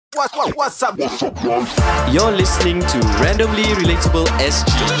What's up? You're listening to Randomly Relatable SG.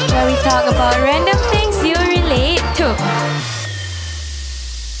 where we talk about random things you relate to.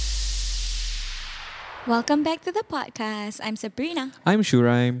 Welcome back to the podcast. I'm Sabrina, I'm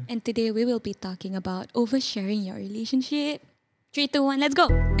Shuraim. and today we will be talking about oversharing your relationship. 3, 2, 1, let's go.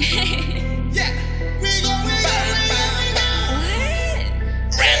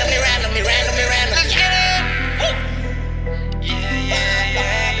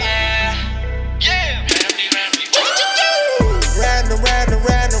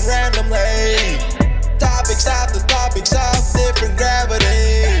 Randomly. Topics after topics of different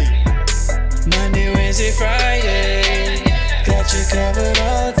gravity. Monday, Wednesday, Friday. Got you covered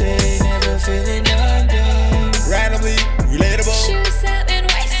all day. Never feeling under. Randomly relatable. Shoes up and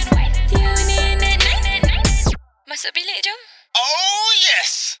white. Tune in at night. Masuk bilik jom. Oh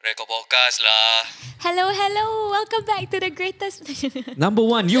yes. Rekod podcast lah. Hello. Welcome back to the greatest. Number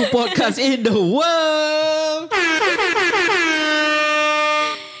one new podcast in the world.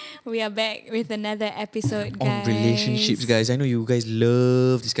 We are back with another episode, guys. On relationships, guys. I know you guys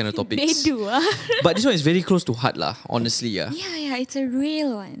love this kind of topics. They do, But this one is very close to heart lah, honestly. Yeah, it's a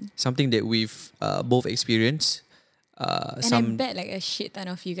real one. Something that we've both experienced. And I bet like a shit ton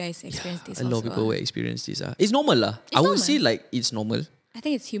of you guys experience this A lot of also. people will experience this. It's normal lah. It's I would normal. say like it's normal. I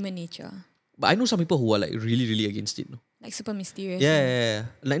think it's human nature. But I know some people who are like really, really against it. No? Like super mysterious. Yeah.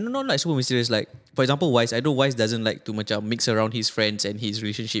 Like not like super mysterious. Like for example, Wise. I know Wise doesn't like to macam mix around his friends and his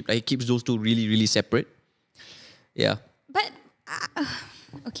relationship. Like he keeps those two really, really separate. Yeah. But,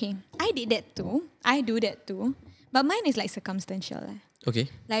 okay. I did that too. I do that too. But mine is like circumstantial. Okay.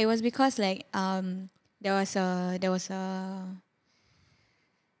 Like it was because like, there was a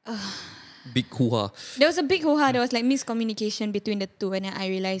Big hoo-ha. There was a big hoo-ha. There was like miscommunication between the two, and then I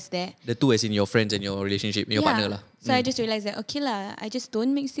realized that. The two as in your friends and your relationship, your partner lah. So I just realized that okay lah, I just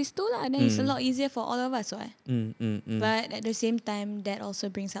don't mix these two lah. Then it's a lot easier for all of us, right? But at the same time, that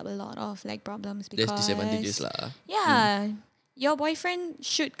also brings up a lot of like problems because There's disadvantages lah. Yeah, your boyfriend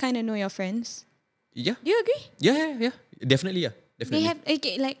should kind of know your friends. Yeah. Do you agree? Yeah. Definitely, yeah. Definitely. They have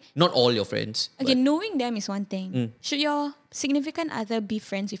okay, like Not all your friends. okay, but knowing them is one thing. Should your significant other be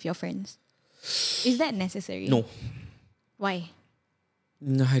friends with your friends? Is that necessary? No. Why?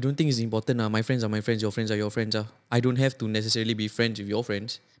 No, I don't think it's important. My friends are my friends, your friends are your friends. I don't have to necessarily be friends with your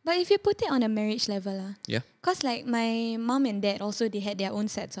friends. But if you put it on a marriage level, Yeah. cause like my mom and dad also they had their own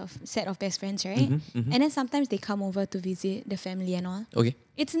set of best friends, right? And then sometimes they come over to visit the family and all. Okay.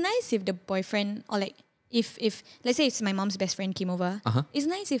 It's nice if the boyfriend or like if let's say it's my mom's best friend came over. It's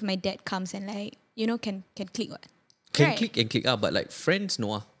nice if my dad comes and like can click what. Can Right. click and click up, but like friends,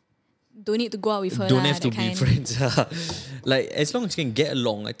 no. Don't need to go out with her. Don't lah, have to that be kind. friends. Like as long as you can get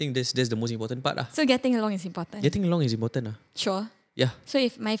along, I think that's the most important part. So getting along is important. Getting along is important. Sure. Yeah. So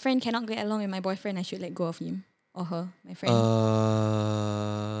if my friend cannot get along with my boyfriend, I should let go of him or her, my friend.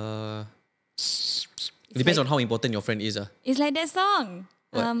 It depends like- on how important your friend is. It's like that song.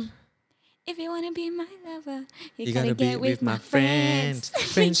 What? If you wanna be my lover, you, You gotta, get with my friends.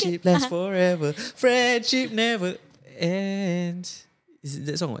 Friendship lasts forever. Friendship never ends. Is it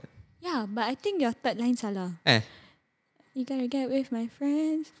that song what? Yeah, but I think your third line salah. You gotta get with my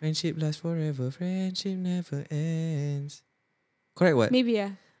friends. Friendship lasts forever. Friendship never ends. Correct what? Maybe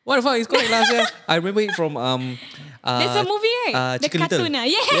What the fuck is correct last year? I remember it from There's a movie, right? The Chicken cartoon, Little.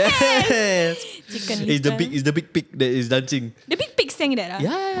 Yes. Yes. Chicken It's the Little. big pig that is dancing. The big pig sang that.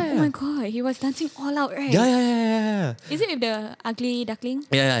 Yeah. Oh my god, he was dancing all out, right? Yeah. Is it with the ugly duckling?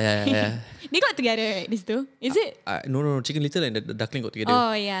 Yeah. They got together, right? These two. Is it? No. Chicken Little and the duckling got together.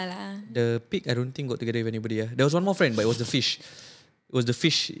 Oh yeah lah. The pig, I don't think got together with anybody. There was one more friend, but it was the fish. It was the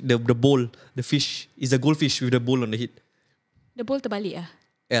fish, the bowl. The fish is the goldfish with the bowl on the head. The bowl terbalik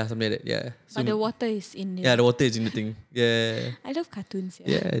Yeah, something like that. Yeah. But the water is in there. Yeah, the water is in the thing. Yeah. I love cartoons.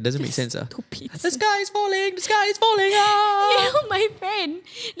 Yeah, it doesn't make sense. Stupid. The sky is falling. The sky is falling. You know, my friend,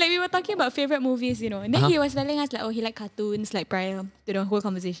 like we were talking about favorite movies, and then he was telling us like, oh, he like cartoons like prior to the whole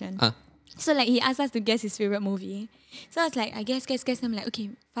conversation. So like he asked us to guess his favorite movie. So I was like, I guess. And I'm like,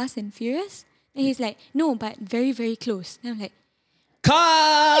 okay, Fast and Furious. And he's like, no, but very, very close. And I'm like,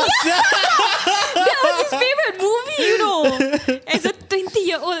 Cars! that was his favorite movie, as a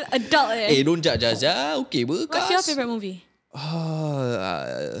 20-year-old adult. Don't judge us. Okay, What's your favorite movie?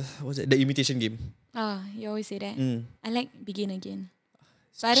 What's that? The Imitation Game. You always say that. I like Begin Again.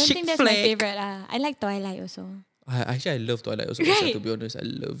 But I don't Chick think that's my flick. favorite. I like Twilight also. Actually, I love Twilight also. Right. To be honest, I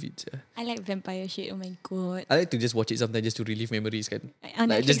love it. I like vampire shit. Oh my god. I like to just watch it sometimes just to relieve memories, kan? On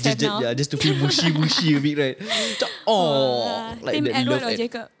Netflix have now. Just to feel mushy a bit, right? Like Team that Edward love or and-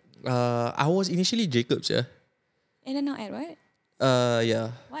 Jacob? I was initially Jacob's, yeah. And then now Edward?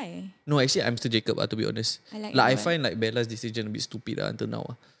 Yeah. Why? No, actually, I'm still Jacob, to be honest. I like I Edward. find like Bella's decision a bit stupid until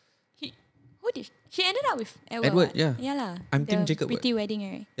now. Who did she ended up with? Edward, what? yeah. Yeah lah. I'm the team Jacob, Pretty wedding,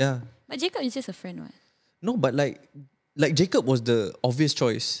 right? Yeah. But Jacob is just a friend, what? No, but like Jacob was the obvious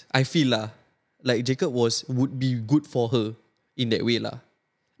choice. I feel lah. Like Jacob would be good for her in that way lah.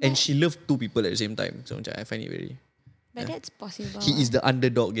 And she loved two people at the same time. So macam I find it very... But that's possible. He is the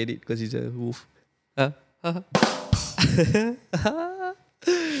underdog, get it? Because he's a wolf. Huh?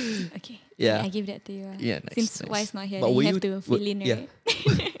 Okay. Yeah. I give that to you. Yeah, nice. Since nice. Wise not here, But then were you have to fill in, yeah.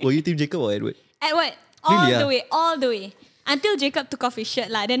 right? Were you team Jacob or Edward? Edward, Really, all the way. Until Jacob took off his shirt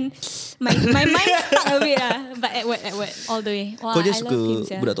lah. Then my mind stuck a bit lah. But Edward, all the way. Wow, Kau I je love him, suka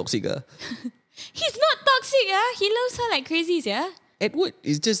sia. budak toxic ah? He's not toxic, ah. He loves her like crazy, yeah. Edward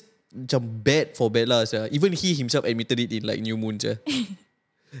is just macam bad for Bella. Even he himself admitted it in like New Moon.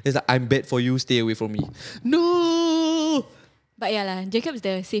 It's like, I'm bad for you, stay away from me. No! But yeah lah, Jacob's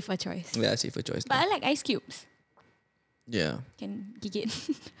the safer choice. Yeah, safer choice. But I like Ice Cubes. Yeah. Can gigit.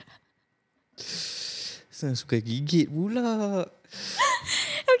 Saya suka gigit pula.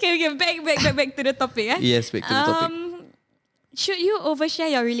 Okay, back to the topic. Yes, back to the topic. Should you overshare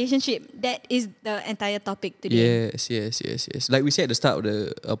your relationship? That is the entire topic today. Yes. Like we said at the start of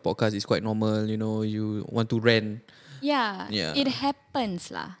the podcast, it's quite normal. You know, you want to rant. Yeah, Yeah. it happens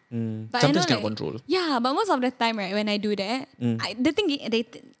lah. But I Sometimes know, cannot control. Yeah, but most of the time, right, when I do that,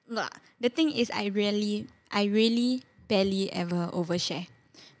 the thing is, I really barely ever overshare,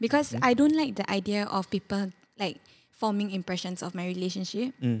 because I don't like the idea of people like forming impressions of my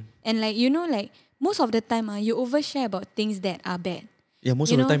relationship, and like like most of the time, you overshare about things that are bad. Yeah,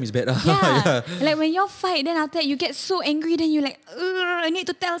 most You of the know? time is bad. Yeah. Like when you fight, then after that you get so angry, then you like, I need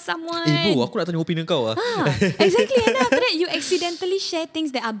to tell someone. Bro, aku nak tanya opinion kau ah. Exactly. And then after that, you accidentally share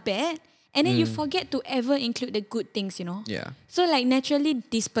things that are bad, and then you forget to ever include the good things, Yeah. So like naturally,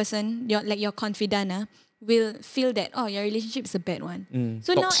 this person, your confidant, will feel that, oh, your relationship is a bad one.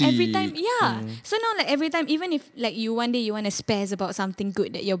 So Toxic. now every time, So now like every time, even if like you one day you want to spaz about something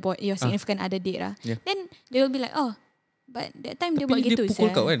good that your significant other did, Yeah. then they will be like, oh, but that time dia Tapi buat dia gitu, pukul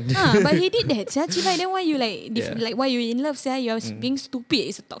sia. kau kan? But he did that, sia. Cik, then why you like, Yeah. like why you in love, sia? You're being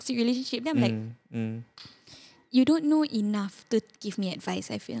stupid. It's a toxic relationship. Then I'm like, you don't know enough to give me advice,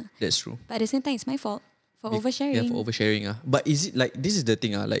 I feel. That's true. But at the same time, it's my fault for oversharing. Yeah, for oversharing. But is it like, this is the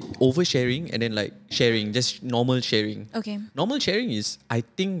thing, like oversharing and then like sharing, just normal sharing. Okay. Normal sharing is, I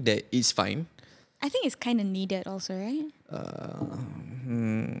think that it's fine. I think it's kind of needed also, right?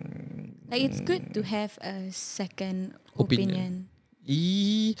 Like it's good to have a second opinion.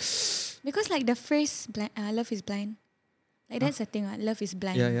 Because like the phrase love is blind. Like that's the thing, love is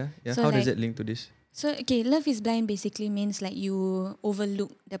blind. Yeah. So How like, does that link to this? So okay, love is blind basically means like you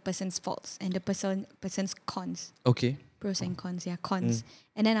overlook the person's faults and the person's cons. Okay. Pros and cons, cons.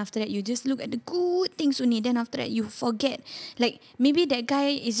 And then after that, you just look at the good things only. Then after that, you forget. Like maybe that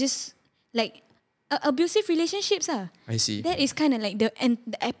guy is just like abusive relationships. I see. That is kind of like the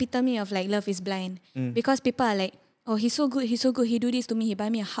epitome of like love is blind. Because people are like, oh, he's so good. He do this to me. He buy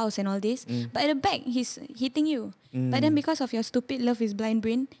me a house and all this. But at the back, he's hitting you. But then because of your stupid love is blind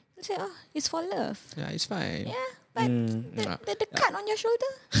brain, you say, oh, it's for love. Yeah, it's fine. Yeah, but the cut on your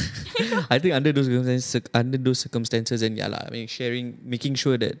shoulder. I think under those circumstances, and I mean, sharing, making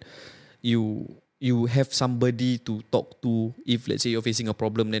sure that you have somebody to talk to. If let's say you're facing a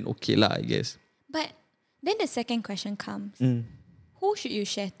problem, then okay lah, I guess. But then the second question comes. Who should you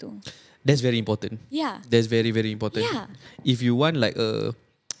share to? That's very important. Yeah. That's very, very important. Yeah. If you want like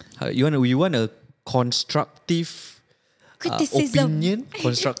you want a constructive Criticism. opinion,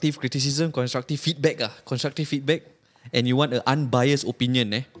 constructive criticism, constructive feedback, and you want an unbiased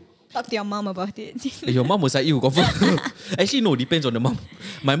opinion, Talk to your mom about it. your mom will side you, confirm. Actually, no, depends on the mom.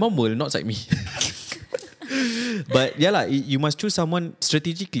 My mom will not side me. But yeah, you must choose someone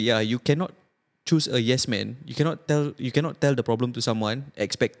strategically. You cannot choose a yes man. You cannot tell the problem to someone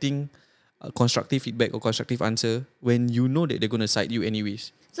expecting constructive feedback or constructive answer when you know that they're gonna side you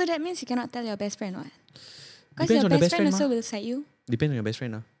anyways. So that means you cannot tell your best friend what? Because Depends your on the best best friend friend, also ma. will side you. Depends on your best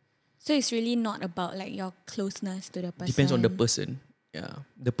friend. So it's really not about like your closeness to the person. Depends on the person. Yeah,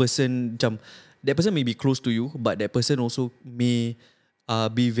 the person that person may be close to you, but that person also may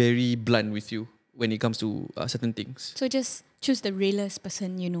be very blunt with you when it comes to certain things. So just choose the realest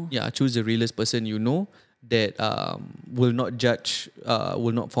person you know. Yeah, choose the realest person you know that will not judge,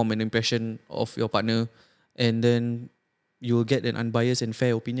 will not form an impression of your partner, and then you will get an unbiased and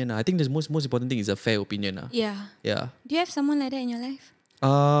fair opinion. I think the most important thing is a fair opinion. Yeah. Yeah. Do you have someone like that in your life?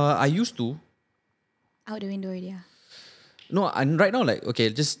 I used to. Out the window already. No, and right now, like, okay,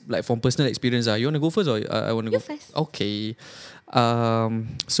 just like from personal experience, you want to go first or I want to You go first. Okay.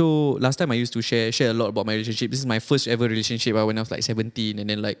 So last time I used to share a lot about my relationship. This is my first ever relationship when I was like 17, and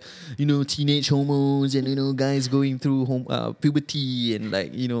then like, teenage hormones and guys going through puberty and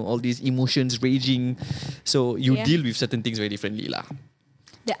like all these emotions raging. So you deal with certain things very differently lah.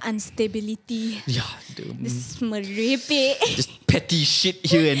 The instability. Yeah, This merepek. just petty shit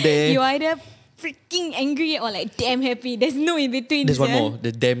here and there. You either freaking angry or like damn happy. There's no in between. There's one more,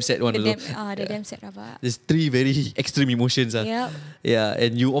 the damn sad one. The also. damn sad rabak. There's 3 very extreme emotions. Yep. Yeah,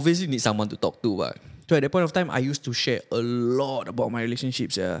 and you obviously need someone to talk to. So at that point of time, I used to share a lot about my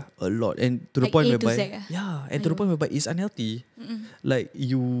relationships. A lot. And to the Like point A to whereby... Z, Yeah, and to the point whereby it's unhealthy. Like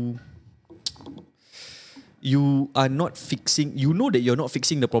you are not fixing... You know that you're not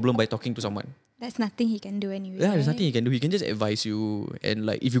fixing the problem by talking to someone. There's nothing he can do anyway. Yeah, there's right? nothing he can do. He can just advise you. And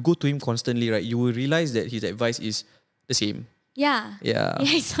like if you go to him constantly, right, you will realize that his advice is the same. Yeah. Yeah.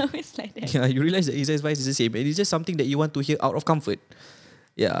 Yeah, it's always like that. Yeah, you realize that his advice is the same, and it's just something that you want to hear out of comfort.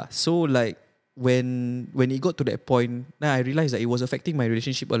 Yeah. So like when it got to that point, then I realized that it was affecting my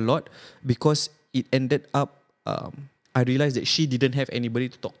relationship a lot because it ended up. I realized that she didn't have anybody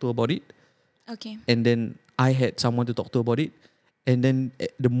to talk to about it, Okay. and then I had someone to talk to about it. And then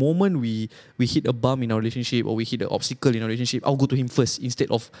the moment we hit a bump in our relationship or we hit an obstacle in our relationship, I'll go to him first instead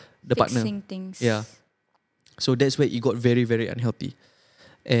of the partner. Fixing things. Yeah. So that's where it got very, very unhealthy.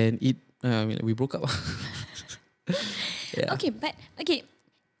 And we broke up. Yeah. Okay, but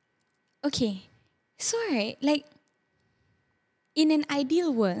okay. So right, like in an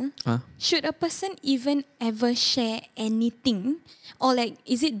ideal world, should a person even ever share anything? Or like,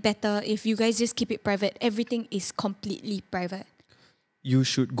 is it better if you guys just keep it private? Everything is completely private. You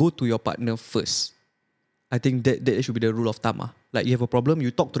should go to your partner first. I think that should be the rule of thumb. Like you have a problem, you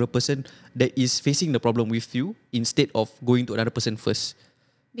talk to the person that is facing the problem with you instead of going to another person first.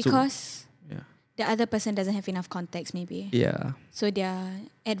 Because Yeah. the other person doesn't have enough context maybe. Yeah. So their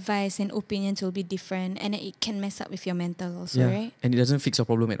advice and opinions will be different and it can mess up with your mental also, right? And it doesn't fix your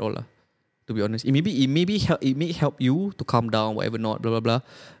problem at all. To be honest. It may help you to calm down, whatever not, blah blah blah.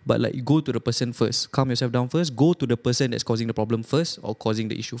 But like you go to the person first. Calm yourself down first. Go to the person that's causing the problem first, or causing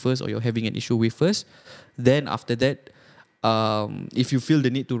the issue first, or you're having an issue with first. Then after that, if you feel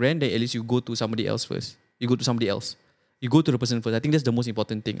the need to rant, then at least you go to somebody else first. You go to somebody else. You go to the person first. I think that's the most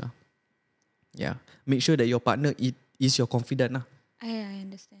important thing. Yeah. Make sure that your partner is your confidant. I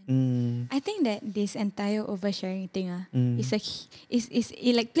understand. Mm. I think that this entire oversharing thing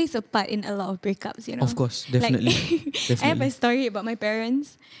it like plays a part in a lot of breakups, you know. Of course, definitely. Like, I have a story about my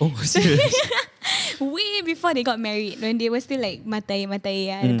parents. Oh, serious? Way before they got married, when they were still like matai,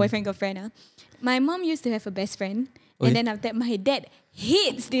 boyfriend girlfriend. My mom used to have a best friend, and then after that, my dad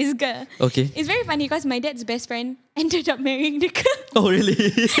hates this girl. Okay. It's very funny because my dad's best friend ended up marrying the girl. Oh,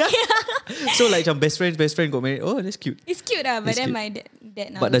 really? So like your best friend got married. Oh, that's cute. It's cute, but It's then cute. my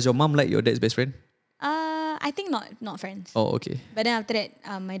dad now. But does your mom like your dad's best friend? I think not friends. Oh, okay. But then after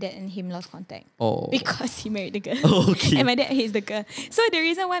that, my dad and him lost contact. Oh. Because he married the girl. Oh, okay. And my dad hates the girl. So the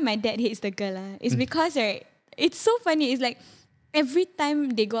reason why my dad hates the girl is because right, it's so funny. It's like every time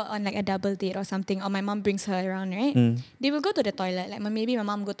they go on like a double date or something, or my mom brings her around, right? They will go to the toilet. Like maybe my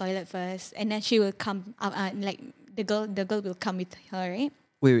mom go toilet first, and then she will come out. Like the girl will come with her, right?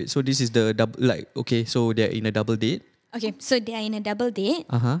 Wait. So this is the double. Like okay, so they're in a double date. Okay, so they are in a double date,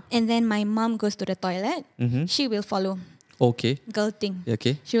 and then my mom goes to the toilet. She will follow. Okay. Girl thing.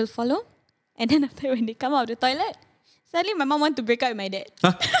 Okay. She will follow, and then after when they come out of the toilet, suddenly my mom want to break up with my dad.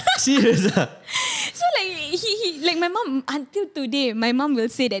 Huh? Serious? So like he like my mom until today, my mom will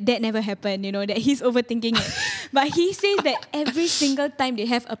say that never happened. You know that he's overthinking it, but he says that every single time they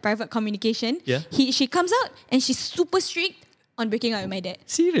have a private communication, she comes out and she's super strict on breaking up with my dad.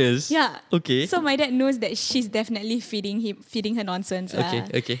 Serious? Yeah. Okay. So my dad knows that she's definitely feeding her nonsense.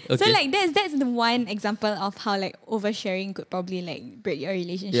 Okay. So like that's the one example of how like oversharing could probably like break your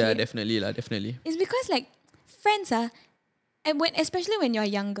relationship. Yeah, definitely. It's because like friends and especially when you're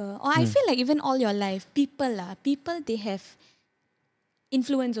younger, or I feel like even all your life, people they have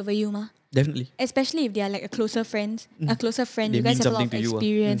influence over you, Definitely. Especially if they are like a closer friend, They you guys mean have a lot of something to you,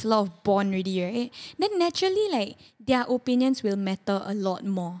 experience, a lot of bond already, right? Then naturally, like their opinions will matter a lot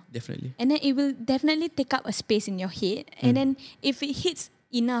more. Definitely. And then it will definitely take up a space in your head. And then if it hits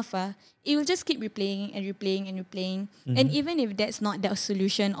enough, it will just keep replaying and replaying and replaying. And even if that's not the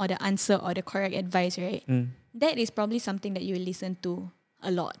solution or the answer or the correct advice, right? That is probably something that you will listen to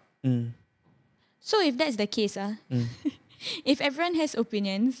a lot. So if that's the case, if everyone has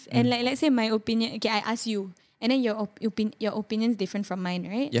opinions, and like let's say my opinion, okay, I ask you, and then your opinion is different from mine,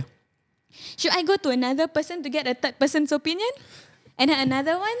 right? Yeah. Should I go to another person to get a third person's opinion? And then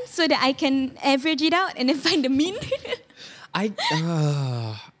another one so that I can average it out and then find the mean?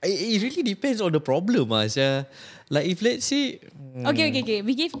 It really depends on the problem, Like if let's say Okay.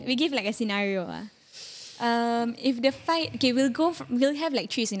 We give like a scenario. If the fight, we'll have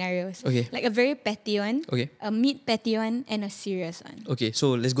like 3 scenarios. Okay. Like a very petty one, Okay. a mid petty one, and a serious one. Okay,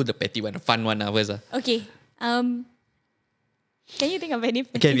 so let's go the petty one, the fun one first. Okay. Can you think of any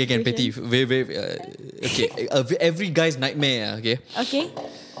petty? Can petty. Very, very. Okay, every guy's nightmare. Okay. Okay.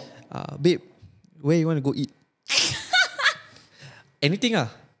 Babe, where you want to go eat? Anything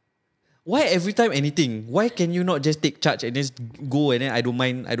Why every time anything? Why can you not just take charge and just go and then I don't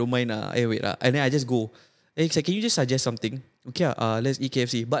mind. And then I just go. And it's like, can you just suggest something? Okay, let's eat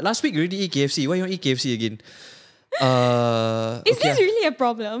KFC. But last week you already eat KFC. Why you want to eat KFC again? Is this really a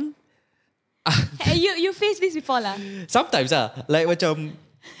problem? You face this before lah. Sometimes like macam,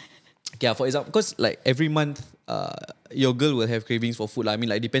 okay, for example, because like every month your girl will have cravings for food lah. I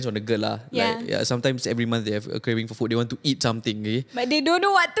mean, like depends on the girl lah. Yeah. Like, sometimes every month they have a craving for food. They want to eat something. Okay? But they don't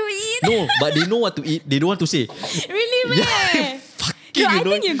know what to eat. No, but they know what to eat. They don't want to say. Really, man? Yeah, fucking. No, I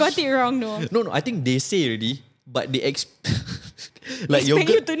think you got it wrong, no. No, I think they say already, but they like expect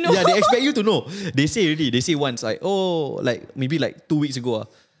you to know. Yeah, they expect you to know. They say already. They say once, like, like maybe like 2 weeks ago.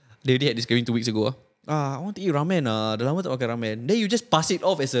 They already had this craving 2 weeks ago. I want to eat ramen. Dah lama tak makan ramen. Then you just pass it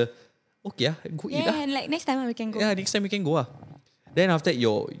off as a, okay, go eat lah. Yeah, and like next time we can go. Yeah, next time we can go. Then after that,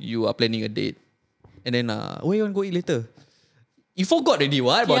 you are planning a date. And then, where you want to go eat later? You forgot already,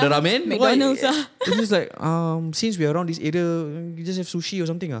 what? About the ramen? McDonald's. It's just like, since we're around this area, you just have sushi or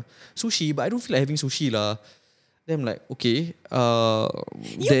something. Sushi, but I don't feel like having sushi lah. Then I'm like, okay.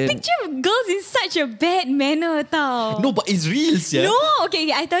 You picture girls in such a bad manner, tau. No, but it's real, yeah. No, okay,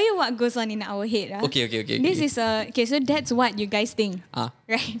 I tell you what goes on in our head. Okay. This is okay, so that's what you guys think.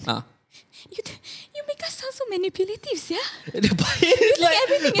 Right? You make us sound so manipulative, yeah? Like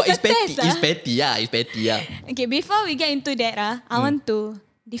everything is a test. It's petty, yeah. Okay, before we get into that, I want to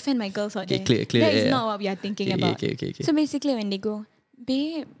defend my girls out there. Clear, that is not what we are thinking about. Okay. So basically when they go,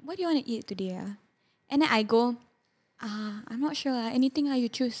 babe, what do you want to eat today? And then I go, I'm not sure. Anything you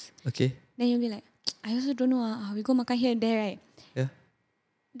choose. Okay. Then you'll be like, I also don't know. We go makan here and there, right? Yeah.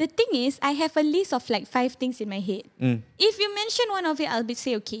 The thing is, I have a list of like 5 things in my head. If you mention one of it, I'll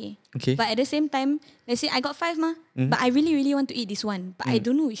say okay. Okay. But at the same time, let's say I got 5 but I really, really want to eat this one. But I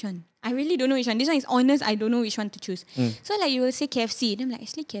don't know which one. I really don't know which one. This one is honest. I don't know which one to choose. So like you will say KFC. Then I'm like,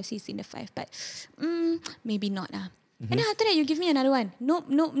 actually KFC is in the 5, but maybe not. And then after that, you give me another one. Nope.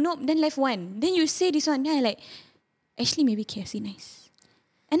 Then left one. Then you say this one. Then I like, actually maybe KFC nice.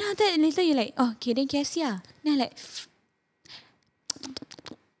 And after that, later you're like, oh, okay, then KFC. Then I like,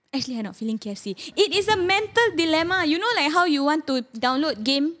 actually I'm not feeling KFC. It is a mental dilemma. You know like how you want to download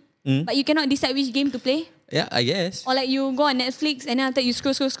game, but you cannot decide which game to play? Yeah, I guess. Or like you go on Netflix and then after you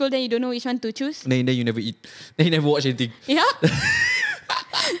scroll, then you don't know which one to choose. Then you never eat. Then you never watch anything. Yeah.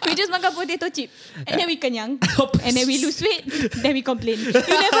 We just makan potato chip. And then we kenyang. And then we lose weight. Then we complain. You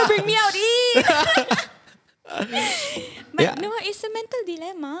never bring me out eat. But no, it's a mental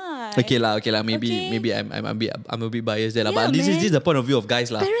dilemma. Okay lah. Maybe I'm a bit biased there lah. But this is the point of view of guys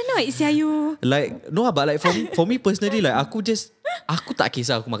lah. Paranoid sia you. Like no, but like for me personally, like aku tak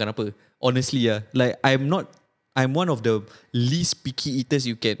kisah aku makan apa. Honestly, like I'm one of the least picky eaters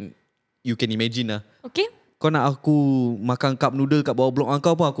you can imagine lah. Okay. Kau nak aku makan cup noodle kat bawah blok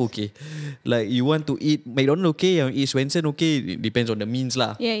kau pun aku okay. Like you want to eat McDonald's okay, you eat Swensen okay, it depends on the means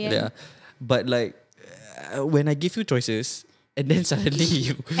lah. Yeah. But like when I give you choices and then suddenly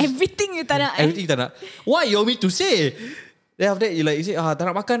you everything you tak nak. Everything tak nak. What you want me to say? Then after that you say tak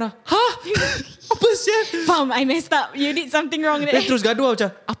nak makan lah. Apa sih? Faham, I messed up. You did something wrong there. Then terus gaduh macam,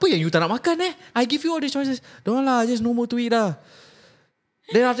 apa yang you tak nak makan I give you all the choices. Don't lah, just no more to eat lah.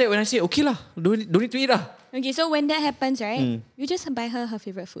 Then after that when I say okay lah, don't need to eat lah. Okay, so when that happens, right, you just buy her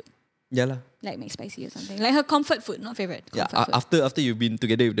favorite food. Yeah lah. Like McSpicy or something. Like her comfort food, not favorite. Food. After you've been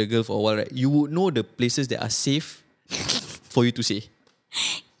together with the girl for a while, right, you would know the places that are safe for you to say.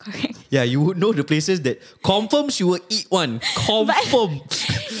 Correct. Yeah, you would know the places that confirm she will eat one. Confirm.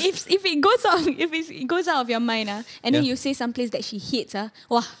 If it goes out of your mind, and then you say some place that she hates,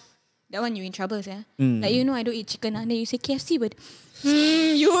 wah, that one you in trouble, Like you know I don't eat chicken, then you say KFC, but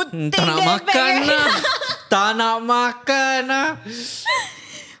you take tak nak that makan back. lah. Tak nak makan lah.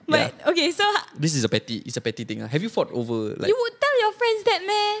 But okay, so this is a petty thing. Have you fought over like? You would tell your friends is that,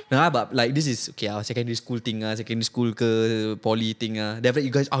 man? Nah, but like this is okay. Secondary school thing secondary school ke poly thing Then after that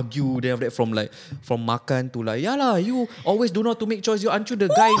you guys argue. Then after that from makan to like, yeah lah, you always don't know how to make choice. Aren't you the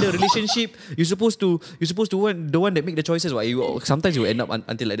guy in the relationship? You're supposed to want the one that make the choices. What sometimes you end up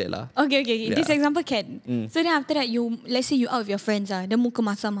until like that lah. Okay. Yeah. This example can. So then after that let's say you out with your friends then muka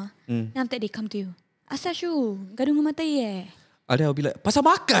masam Then after that they come to you. Asal Syu, gaduh matai Then I'll be like, pasal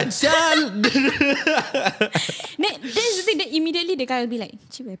makan, sial. That's the thing that immediately the guy will be like,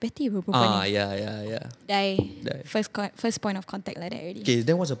 cik, petty perempuan ni. Yeah. Die. First point of contact like that already. Okay,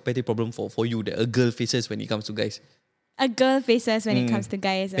 then what's a petty problem for you that a girl faces when it comes to guys? A girl faces when it comes to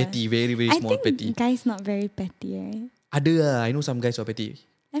guys. Petty, very, very small petty. I think guys not very petty, right? Ada I know some guys who are petty.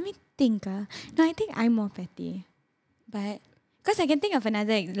 Let me think. No, I think I'm more petty. But, because I can think of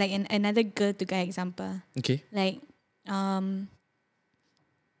another, like another girl to guy example. Okay. Like,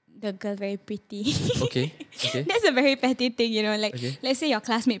 the girl very pretty. Okay. That's a very petty thing, like, let's say your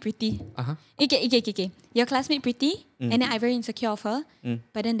classmate pretty. Okay. Your classmate pretty, and then I very insecure of her,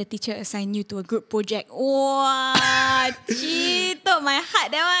 but then the teacher assign you to a group project. Wow, cheated my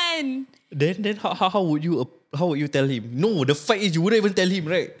heart, that one. Then how would you tell him? No, the fact is you wouldn't even tell him,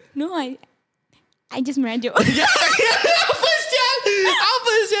 right? No, I just merajuk. Apa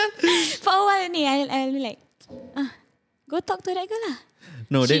sial? For a while ni, I'll be like, go talk to that girl lah.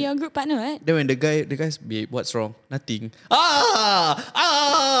 No, she your group partner, right? Then when the guys, babe, what's wrong? Nothing.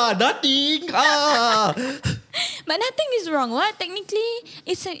 Nothing. But nothing is wrong. What? Technically,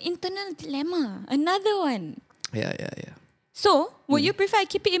 it's an internal dilemma. Another one. Yeah. So, would you prefer I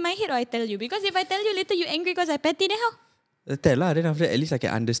keep it in my head or I tell you? Because if I tell you later you angry because I petty, then how? Tell lah. Then after that, at least I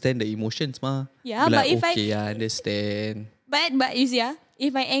can understand the emotions, ma. Yeah, be but like, if I understand. But you see,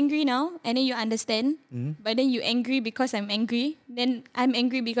 if I angry now and then you understand, but then you angry because I'm angry, then I'm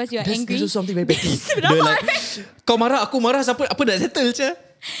angry because you're angry. There's something very petty. They're like, kau marah, aku marah, apa nak settle je?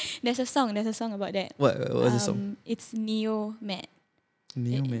 There's a song about that. What's the song? It's Neo Matt.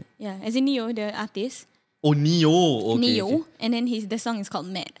 Neo Matt. Yeah, as in Neo, the artist. Oh, Neo. Okay, Neo, okay. and then the song is called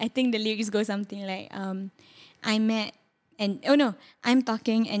Matt. I think the lyrics go something like, I'm mad. And I'm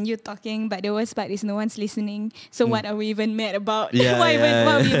talking and you talking, but the worst part is no one's listening. So what are we even mad about? Yeah, what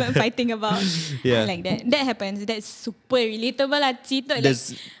are we even fighting about? Yeah. Like that. That happens. That's super relatable lah.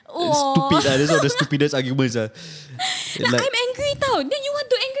 That's stupid lah. That's all the stupidest arguments lah. Like, I'm angry tau. Then you want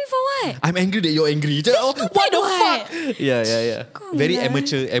to angry for what? I'm angry that you're angry. What the fuck? Yeah. Very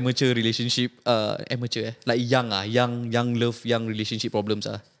amateur relationship. Amateur like young love, young relationship problems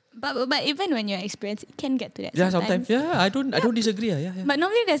But even when you're experienced, it can get to that. Yeah, sometimes. Yeah, I don't disagree. Yeah. But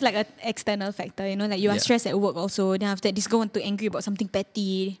normally there's like an external factor, like you are stressed at work also. Then after that, this girl want to angry about something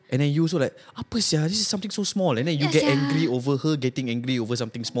petty. And then you also like, apa sia? This is something so small. And then you get angry over her getting angry over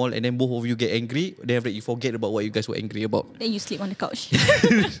something small. And then both of you get angry. Then after that, you forget about what you guys were angry about. Then you sleep on the couch.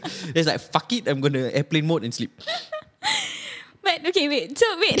 It's like, fuck it, I'm gonna airplane mode and sleep. But okay, wait,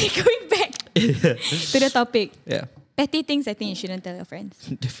 going back to the topic. Yeah. Petty things I think you shouldn't tell your friends.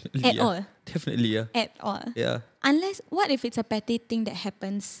 Definitely. At all. Definitely, yeah. At all. Yeah. Unless, what if it's a petty thing that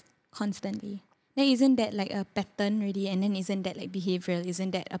happens constantly? Then isn't that like a pattern already? And then isn't that like behavioral?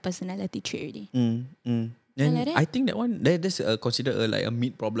 Isn't that a personality trait already? And like I think that one, that's considered like a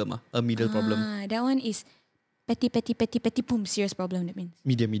mid problem, a middle problem. That one is petty, boom, serious problem, that means.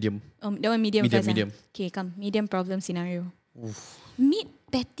 Medium. That one medium first. Medium. Okay, come. Medium problem scenario. Oof. Mid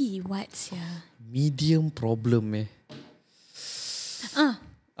petty, what's yeah? Medium problem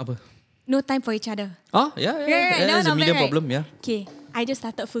Apa? No time for each other. Yeah. That That's a one medium right? problem, yeah. Okay, I just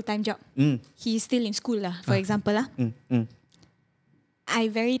started full-time job. He's still in school lah, for example lah. I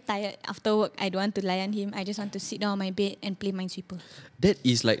very tired after work. I don't want to layan him. I just want to sit down on my bed and play Minesweeper. That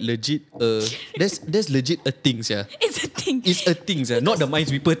is like legit. That's legit a thing, yeah. It's a thing. It's a thing, yeah. Not the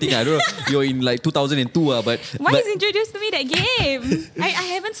Minesweeper thing. I don't know. You're in like 2002, but. Why is introduced to me that game?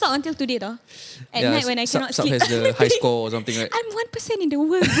 I haven't stopped until today though. At night when I cannot Sub sleep. has the high score or something, right? I'm 1% in the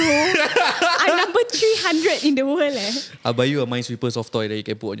world, bro. I'm number 300 in the world. I'll buy you a Minesweeper soft toy that you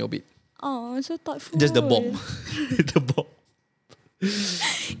can put on your bed. Oh, so thoughtful. Just the bomb. The bomb.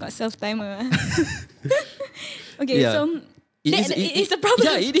 Got self-timer. Okay, Yeah. so it's a problem.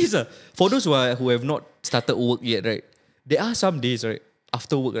 Yeah, it is. For those who have not started work yet, right? There are some days, right?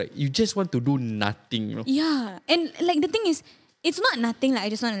 After work, right? You just want to do nothing, Yeah. And like the thing is, it's not nothing like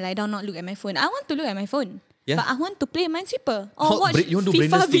I just want to lie down, not look at my phone. I want to look at my phone. Yeah. But I want to play Minesweeper or watch You want to do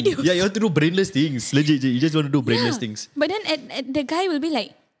FIFA brainless videos. things. Yeah, you want to do brainless things. Legit. You just want to do brainless things. But then the guy will be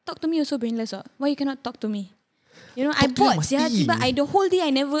like, talk to me also brainless. Why you cannot talk to me? I Talk to you bought, must yeah. be. But the whole day I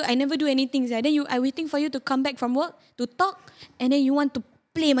never do anything. Yeah. Then I waiting for you to come back from work to talk, and then you want to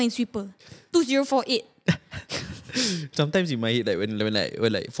play Minesweeper 2048. Sometimes in my head, like when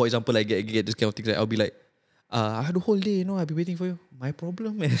like for example, I get this kind of things, like, I'll be like, I had the whole day, I'll be waiting for you. My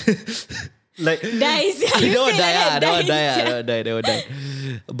problem, man. Like Dies. they won't die.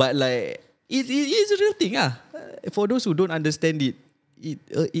 But like it is a real thing. For those who don't understand it, it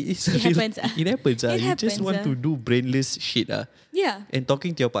happens. It happens. You just want to do brainless shit. Yeah. And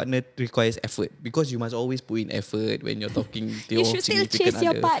talking to your partner requires effort because you must always put in effort when you're talking to your You should still significant chase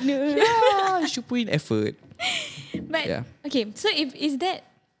your other. partner. Yeah, you should put in effort. But Yeah. okay, so is that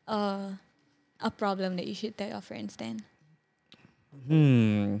a problem that you should tell your friends then?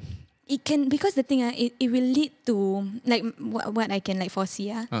 It can, because the thing it will lead to like what I can like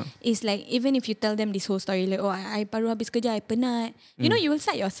foresee is like, even if you tell them this whole story like, oh I baru habis kerja, I penat, you know, you will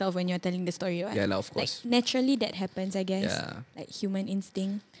cite yourself when you're telling the story, right? Yeah lah, of course. Like naturally that happens, I guess. Yeah. Like human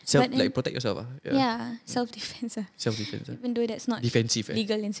instinct. Like then, protect yourself. yeah, self-defense. Self-defense. Even though that's not Defensive.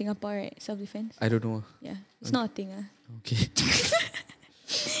 legal in Singapore, right? Self-defense. I don't know. Yeah, it's not a thing. Okay.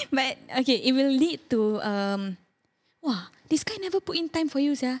 But okay, it will lead to wow, this guy never put in time for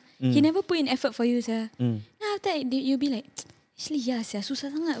you, sir. He never put in effort for you, sir. Then after that, you'll be like, actually, yeah, sir,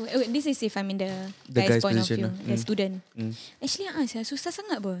 susah sangat. This is if I'm in the guy's point position, of view, the student. Actually, sir, susah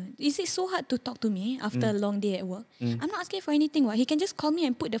sangat, bro. Is it so hard to talk to me after a long day at work? I'm not asking for anything. What? He can just call me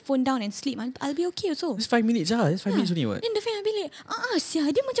and put the phone down and sleep. I'll be okay also. It's 5 minutes. It's 5 minutes only. What? Then the friend will be like, sir,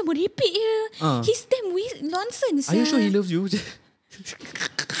 dia macam merepek je. He's damn nonsense. Are you sure he loves you?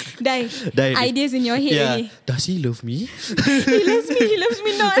 Die. Ideas in your head already. Does he love me? He loves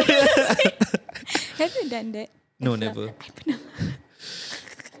me not. Have you done that? No, never. I pernah.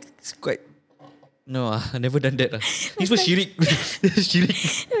 It's quite... No, I never done that. It's for syirik.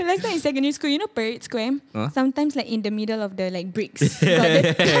 Syirik. Last time in secondary school, you know Parade Square? Sometimes like in the middle of the like bricks, got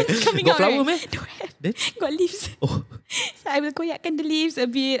the plants coming Got out. flower, Right? meh? Don't have. Then? Got leaves. Oh. So I will koyakkan the leaves a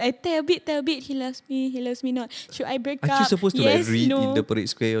bit. I tear a bit. He loves me not. Should I break up? Aren't you supposed to yes, like read no. in the parade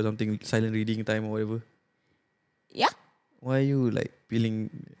square or something, silent reading time or whatever? Yeah. Why are you like peeling?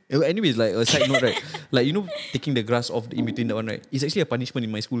 Anyways, like a side note, right? Like, you know, taking the grass off in between that one, right? It's actually a punishment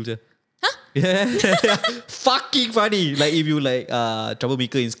in my school, sir. Huh? Yeah. Fucking funny. Like if you like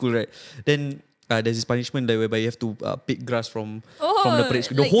troublemaker in school, right? Then there's this punishment like, whereby you have to pick grass from the parade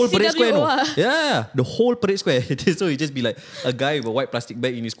square. The like whole parade square, no? CWO. Yeah, the whole parade square. So it just be like a guy with a white plastic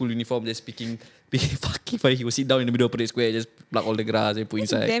bag in his school uniform just picking fucking funny. He will sit down in the middle of parade square, just pluck all the grass and put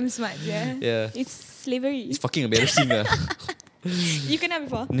inside. Damn smart, yeah. Yeah. It's slavery. It's fucking embarrassing. You kena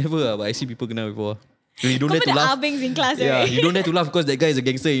before? Never, but I see people kena before. You don't Kau dare to pernah laugh. abings in class, Yeah, right? you don't dare to laugh because that guy is a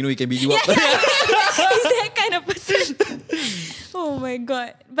gangster. You know, he can beat you up. He's that kind of person. Oh my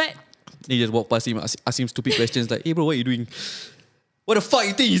god. But You just walk past him, ask him stupid questions like, "Hey bro, what are you doing? What the fuck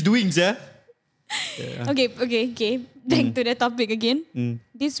you think he's doing, sir?" okay. Back to the topic again.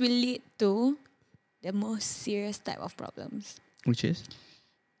 This will lead to the most serious type of problems. Which is?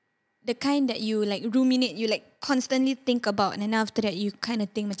 The kind that you like ruminate, you like constantly think about, and then after that you kind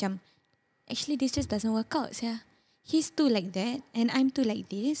of think macam, actually this just doesn't work out, yeah. He's too like that, and I'm too like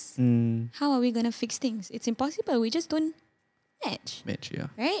this. How are we gonna fix things? It's impossible. We just don't match,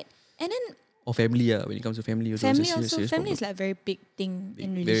 Yeah. right? And then Or family, when it comes to family, also family it's a serious, also, serious family problem. is like a very big thing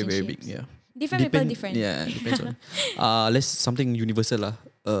in Very, relationships. very big, yeah. Different people, different. Yeah, depends on. Let's something universal lah.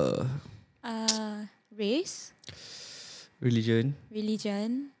 Race, Religion.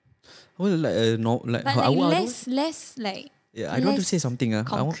 but Well, like less like. Yeah, I don't want to say something. I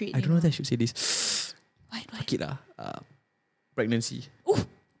concrete, don't know if I should say this. What? Fuck it lah. Pregnancy. Ooh.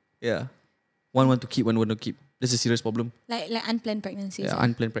 Yeah. One want to keep, one want to keep. That's a serious problem. Like unplanned pregnancies. Yeah,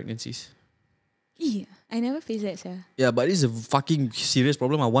 unplanned pregnancies. Yeah, I never faced that, sir. Yeah, but it's a fucking serious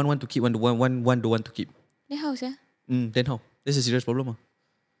problem. One want to keep, one don't want to keep. Then how, sir? Then how? That's a serious problem.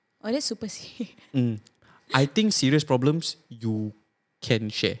 Oh, that's super serious. I think serious problems you can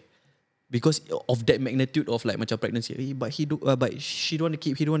share. Because of that magnitude of like macam pregnancy. But she don't want to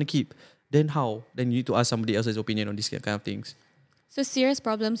keep, he don't want to keep. Then how? Then you need to ask somebody else's opinion on these kind of things. So serious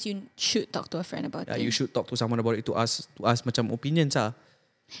problems, you should talk to a friend about it. You should talk to someone about it to ask macam opinions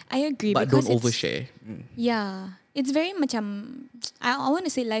I agree, but because don't overshare. Yeah, it's very macam, I want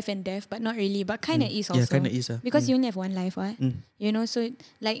to say life and death, but not really, but kind of is also. Yeah, kind of is. Because you only have one life, right? You know, so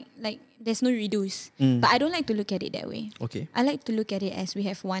like there's no reduce. But I don't like to look at it that way. Okay. I like to look at it as we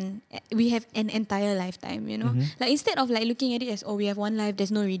have an entire lifetime, you know? Like instead of like looking at it as, oh, we have one life,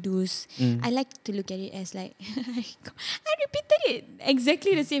 there's no reduce. I like to look at it as like, I repeated it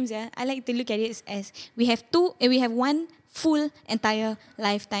exactly the same, yeah. I like to look at it as we have one full entire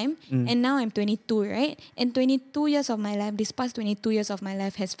lifetime, and now I'm 22, right? And 22 years of my life, this past 22 years of my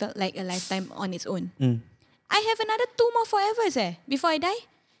life has felt like a lifetime on its own. I have another 2 more forever, before I die.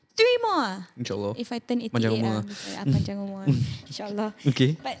 3 more. InsyaAllah. If I turn 88 Panjang umur. panjang umur. InsyaAllah.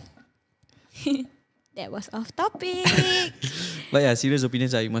 Okay. But that was off topic. But yeah, serious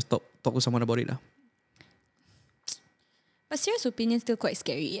opinions you must talk to someone about it lah. But serious opinions still quite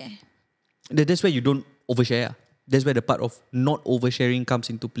scary, That's why you don't overshare. That's where the part of not oversharing comes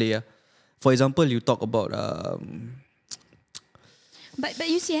into play. For example, you talk about But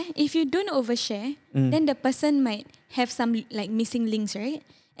you see, if you don't overshare, then the person might have some like missing links, right?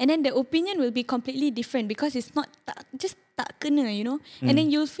 And then the opinion will be completely different because it's not just tak kena, you know. And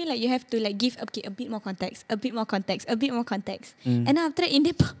then you'll feel like you have to like give a bit more context, a bit more context, a bit more context. And then after that, in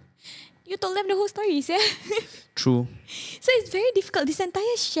the you told them the whole story, True. So it's very difficult. This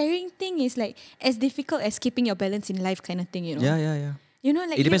entire sharing thing is like as difficult as keeping your balance in life kind of thing, you know. Yeah. You know,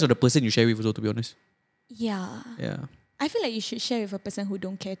 like It depends on the person you share with also, to be honest. Yeah. I feel like you should share with a person who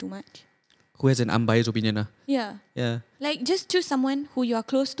don't care too much. Who has an unbiased opinion. Yeah. Like just choose someone who you are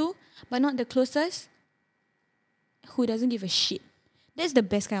close to, but not the closest, who doesn't give a shit. That's the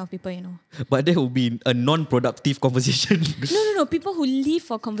best kind of people, you know. But that will be a non-productive conversation. No. People who live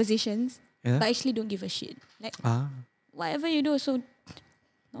for conversations, Yeah? but actually don't give a shit. Like whatever you do, so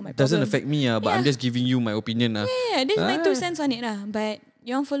not my problem. Doesn't affect me, but I'm just giving you my opinion. Yeah, this is my 2 cents on it. But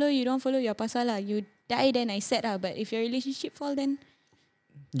you don't follow, you don't follow, your pasal lah. You die, then I said but if your relationship fall, then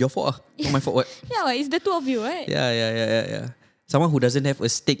Your fault. Not my fault. What? yeah, well, it's the two of you, right? Yeah. Someone who doesn't have a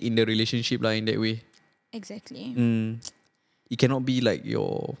stake in the relationship in that way. Exactly. It cannot be like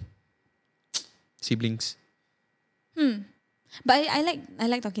your siblings. But I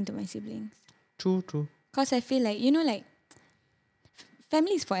like talking to my siblings. True. Cause I feel like, you know, like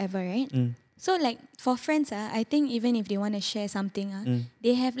family is forever, right? So like for friends, I think even if they want to share something,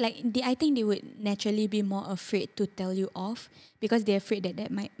 they have like I think they would naturally be more afraid to tell you off because they're afraid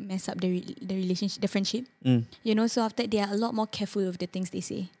that might mess up the relationship, the friendship. You know, so after they are a lot more careful of the things they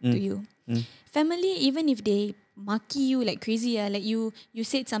say to you. Family, even if they maki you like crazy, like you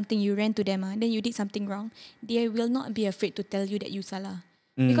said something, you ran to them, then you did something wrong, they will not be afraid to tell you that you salah.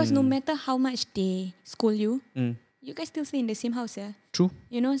 Because no matter how much they scold you, you guys still stay in the same house, True.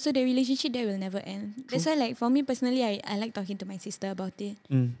 You know, so the relationship there will never end. True. That's why, like, for me personally, I like talking to my sister about it.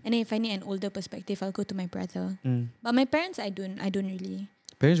 And then if I need an older perspective, I'll go to my brother. But my parents, I don't really.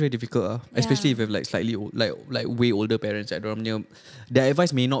 Parents very difficult, especially if you have like slightly like way older parents. Their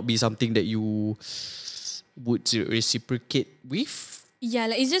advice may not be something that you would reciprocate with. Yeah,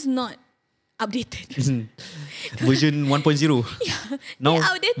 like it's just not updated. Version 1.0. Now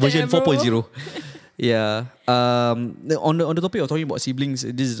version 4.0. Yeah. On the topic of talking about siblings,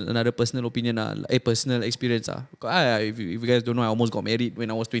 this is another personal opinion, a personal experience. If you guys don't know, I almost got married when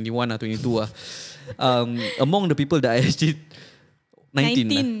I was 21 or 22. Among the people that I actually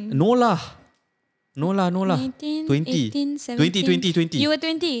 19. No lah. 19, 20. 18, 17. 20. You were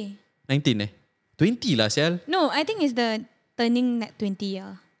 20. 19 20 lah, sial. No, I think it's the turning 20.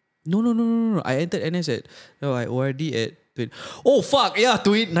 No. I entered NS I ORD at 20. Oh fuck, yeah,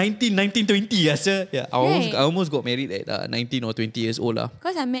 19, 20, yes, sir. Yeah, I almost got married at 19 or 20 years old.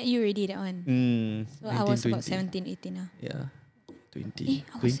 Because I met you already, that one. So 19, I was 20. About 17, 18. Yeah, 20.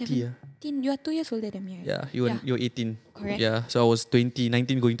 I was 17. You are 2 years older than me, right? Yeah, you're 18. Correct. Yeah, so I was 19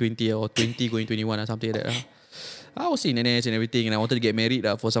 going 20 or 20 going 21 or something like that. I was in NS and everything and I wanted to get married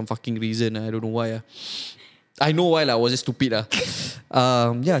for some fucking reason. I don't know why. I know why. I was just stupid.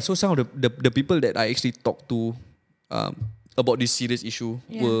 So some of the people that I actually talked to about this serious issue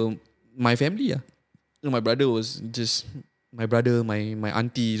were my family. My brother was just my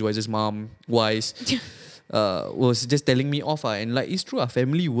auntie, Wise's mom, Wise, was just telling me off. And like it's true,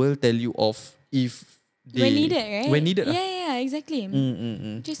 family will tell you off if they when needed, right? When needed. Yeah, exactly.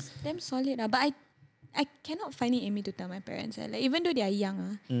 Just them solid. But I cannot find it in me to tell my parents. Like even though they are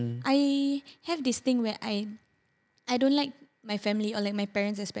young, I have this thing where I don't like my family or like my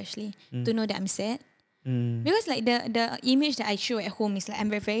parents especially to know that I'm sad. Because like the image that I show at home is like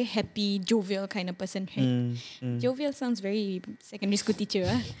I'm a very happy, jovial kind of person. Right? Jovial sounds very secondary school teacher.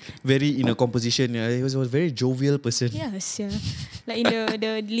 Very in a composition. He was a very jovial person. Yes, yeah. Like in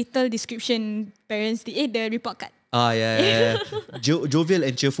the little description parents the report card. Yeah. Jovial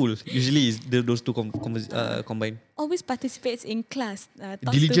and cheerful. Usually is those two combined. Always participates in class.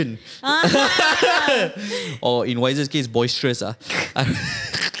 Diligent. Or in Wise's case, boisterous.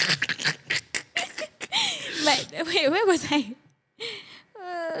 But wait, where was I?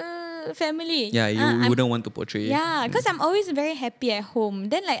 Family. Yeah, you wouldn't want to portray. Yeah, because I'm always very happy at home.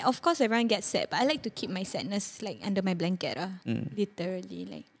 Then like, of course, everyone gets sad, but I like to keep my sadness like under my blanket. Literally,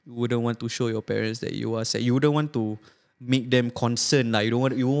 like. You wouldn't want to show your parents that you are sad. You wouldn't want to make them concerned lah. You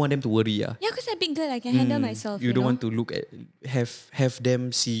won't want them to worry lah. Yeah, because I'm a big girl, I can handle myself. You don't know? want to look at have them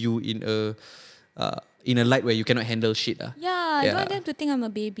see you in a light where you cannot handle shit lah. Yeah, I don't want them to think I'm a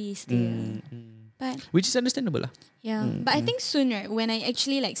baby still. But which is understandable lah. yeah, but I think soon, right, when I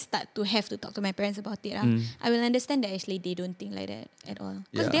actually like start to have to talk to my parents about it, I will understand that actually they don't think like that at all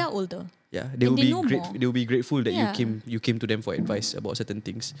because they are older. Yeah, And they know more. they will be grateful that Yeah. you came to them for advice about certain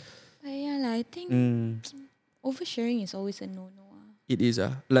things. But yeah, I think oversharing is always a no-no. It is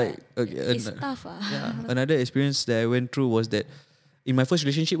like It's tough. yeah, another experience that I went through was that in my first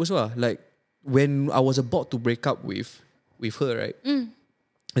relationship also like when I was about to break up with her, right?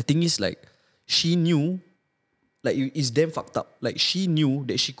 The thing is like she knew, like it's damn fucked up. Like she knew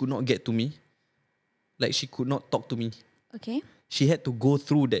that she could not get to me, like she could not talk to me. Okay. She had to go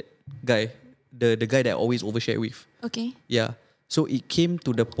through that guy, the guy that I always overshare with. Okay. Yeah. So it came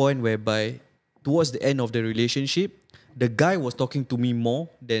to the point whereby towards the end of the relationship, the guy was talking to me more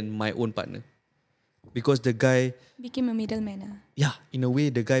than my own partner. Because the guy Became a middleman. yeah, in a way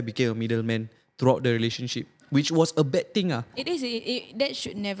the guy became a middleman throughout the relationship, which was a bad thing. It is. That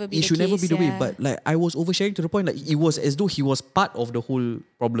should never be It the should case. never be the way. But like I was oversharing to the point like it was as though he was part of the whole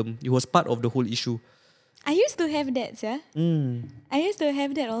problem. He was part of the whole issue. I used to have that, yeah. I used to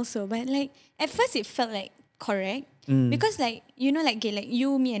have that also. But like at first it felt like correct. Because like, you know, like okay, like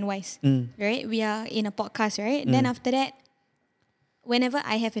you, me and Wise, right? We are in a podcast, right? Then after that, whenever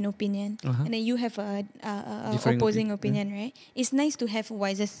I have an opinion and then you have a Differing opposing opinion, right? It's nice to have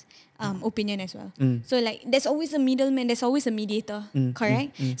Wise's opinion as well. So like there's always a middleman, there's always a mediator,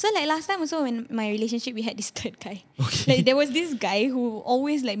 correct? So like last time also when my relationship we had this third guy. Like there was this guy who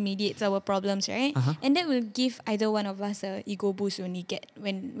always like mediates our problems, right? And that will give either one of us a ego boost when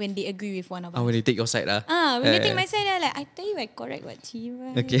they agree with one of us. When they take your side When you think my side, like I tell you I correct what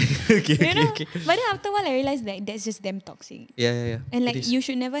Chiva. Okay. You know? But then after a while I realized that that's just them toxic. Yeah. And It like is. you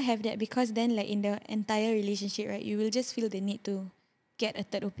should never have that because then like in the entire relationship, right, you will just feel the need to get a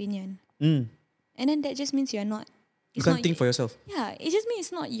third opinion. And then that just means you're not. You can't think for yourself. Yeah, it just means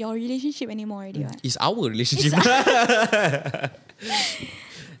it's not your relationship anymore already. Right? It's our relationship.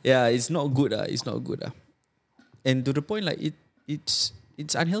 Yeah, it's not good. It's not good. And to the point like it's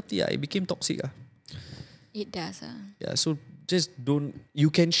unhealthy. It became toxic. It does. Yeah, so just you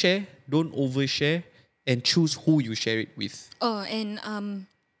can share, don't overshare, and choose who you share it with. Oh, and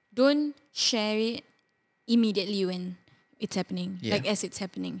don't share it immediately when it's happening, like as it's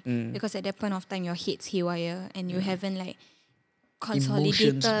happening, because at that point of time your head's haywire and you haven't like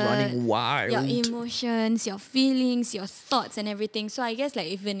consolidated Emotions running wild. your emotions, your feelings, your thoughts, and everything. So I guess like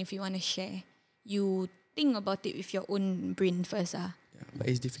even if you want to share, you think about it with your own brain first. Yeah, but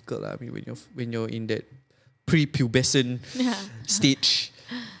it's difficult. I mean, when you're in that pre-pubescent stage,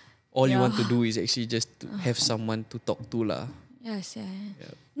 all you want to do is actually just to have someone to talk to lah. Yes, yeah.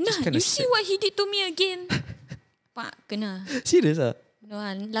 Just Nah, kinda you see sad. what he did to me again? Pak, kena. Serious No,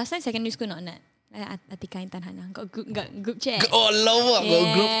 last time secondary school not. Atika and Tanhana got group chat. Oh, lawak, got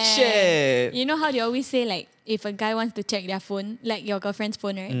group chat. You know how they always say like if a guy wants to check their phone, like your girlfriend's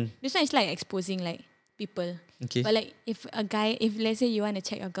phone, right? This one is like exposing like people. Okay. But like if let's say you want to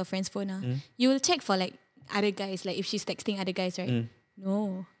check your girlfriend's phone, you will check for like other guys, like if she's texting other guys, right?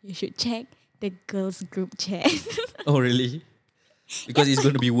 No, you should check the girls' group chat. Oh, really? Because it's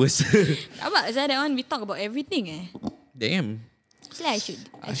going to be worse. Rabak, that one we talk about everything. Damn. Actually,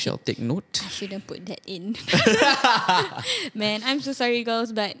 I shall take note. I shouldn't put that in. Man, I'm so sorry,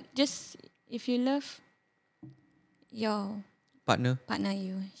 girls, but just if you love your Partner.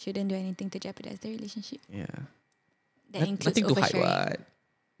 you shouldn't do anything to jeopardize the relationship. Yeah. That includes Nothing to hide, oversharing. what?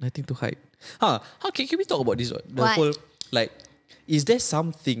 Nothing to hide. Okay, can we talk about this? The What? whole, like, is there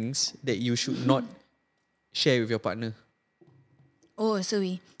some things that you should not share with your partner? Oh, so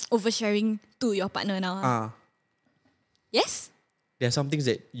we oversharing to your partner now. Yes? There are some things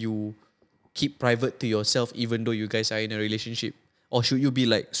that you keep private to yourself even though you guys are in a relationship? Or should you be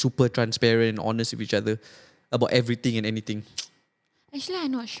like super transparent and honest with each other about everything and anything? Actually,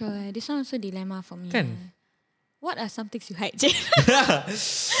 I'm not sure. This one also dilemma for me. Kan? What are some things you hide?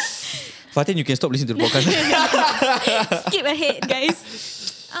 Fatin, you can stop listening to the podcast. Skip ahead, guys.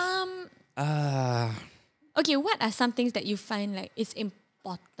 Okay, what are some things that you find like it's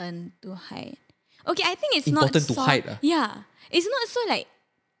important to hide? Okay, I think it's Important not to hide, Yeah, it's not so like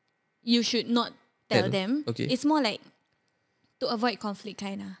you should not tell them. Okay. It's more like to avoid conflict,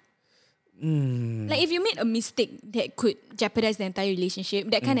 kinda. Like if you made a mistake that could jeopardize the entire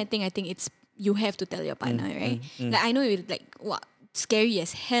relationship, that kind of thing, I think it's you have to tell your partner, right? Like I know it's like what scary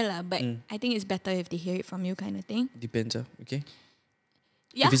as hell, but I think it's better if they hear it from you, kind of thing. Depends, okay?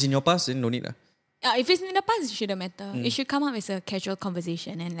 Yeah. If it's in your past, then no need. If it's in the past, it shouldn't matter. It should come up as a casual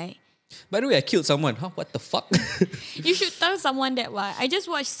conversation and like. By the way, I killed someone. Huh? What the fuck? You should tell someone that. Why? I just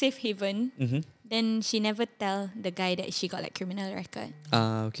watched Safe Haven. Then she never tell the guy that she got like criminal record.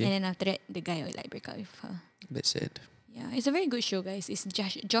 Okay. And then after that, the guy will like break up with her. That's sad. Yeah, it's a very good show, guys. It's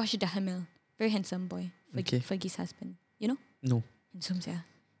Josh Duhamel, very handsome boy. Okay. Fergie's husband. You know, No. handsome yeah.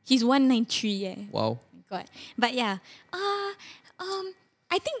 He's 193. Yeah. Wow. God. But yeah,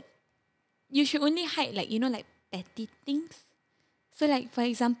 I think you should only hide like like petty things. So like for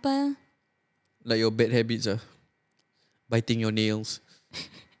example, Like your bad habits biting your nails,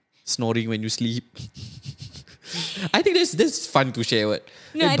 snoring when you sleep. I think that's fun to share. What?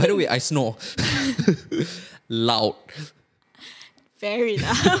 No, By the way, I snore loud. very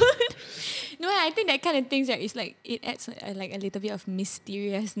loud. No, I think that kind of things is like it adds like a little bit of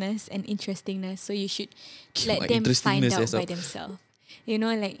mysteriousness and interestingness. So you should let them find out by themselves. You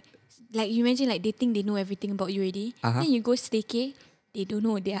know, like you imagine like they think they know everything about you already. Then you go staycay, they don't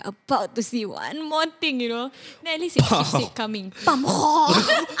know they are about to see one more thing. You know, then at least it keeps it coming. Bam.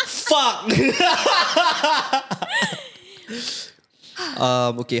 Fuck.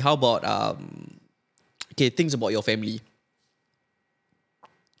 Okay, how about things about your family.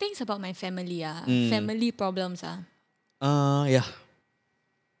 Things about my family, family problems, Yeah.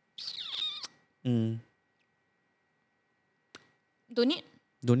 Don't need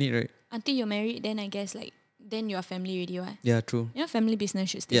Don't need, right? until you're married. Then I guess like then you are family already, right? Yeah, true. You know, family business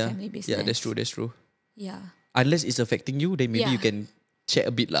should stay Yeah, family business. yeah, that's true. Yeah, Unless it's affecting you, then maybe Yeah. you can share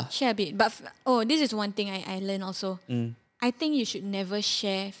a bit lah. share a bit. But this is one thing I learned also. I think you should never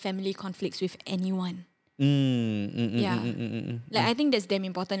share family conflicts with anyone. Yeah. Like I think that's damn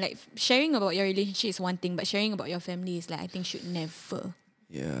important. Like sharing about your relationship is one thing, but sharing about your family is like I think should never.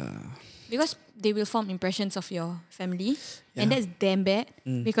 Yeah. Because they will form impressions of your family, and that's damn bad.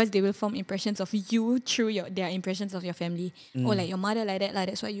 Because they will form impressions of you through their impressions of your family. Oh, like your mother like that,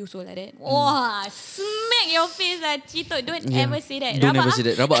 that's why you so like that. Wah, smack your face lah, Cito. Don't ever say that. Don't Rabak, ever say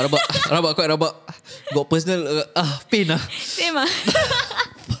that. Rabak, quite rabak. Got personal pain Same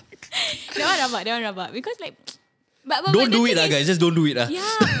That one rabak. Because like, but Don't the do it thing is- guys. Just don't do it Yeah,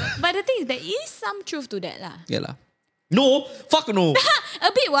 but the thing is there is some truth to that lah. Yeah lah. No, fuck no.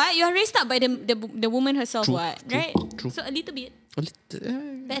 A bit what? You are raised up by the woman herself True, what? true, Right? true. So a little bit. A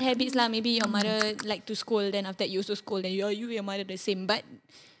little- Bad habits lah. Maybe your mother like to scold, then after that you also scold, then you and your mother the same. But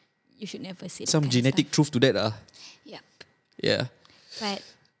you should never say that Some kind of genetic truth to that Yep. Yeah. But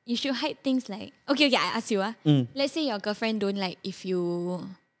you should hide things like okay, I ask you let's say your girlfriend don't like if you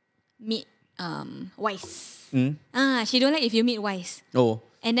meet wise. She don't like if you meet wise. Oh.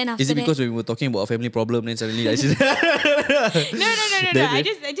 And then after Is it that, because we were talking about a family problem then suddenly I said no. Then- I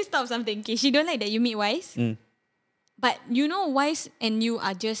just thought of something. Okay, she don't like that you meet wise. But you know wise and you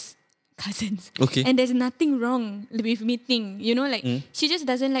are just cousins. Okay. And there's nothing wrong with meeting. You know, like she just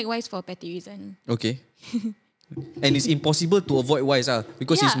doesn't like wise for a petty reason. Okay. And it's impossible to avoid Wise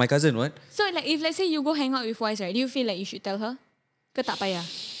because he's Yeah. my cousin, what? So like if let's say you go hang out with wise, right? Do you feel like you should tell her? Ke tak payah?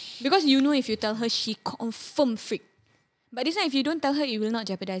 Because you know if you tell her, she confirm freak. But this one, if you don't tell her, it will not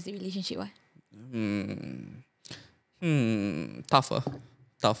jeopardize the relationship. What? Tough.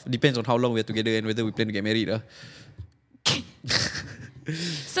 Tough. Depends on how long we're together and whether we plan to get married.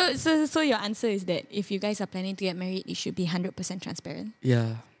 So your answer is that if you guys are planning to get married, it should be 100% transparent.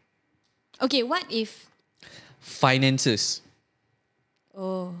 Yeah. Okay, what if? Finances.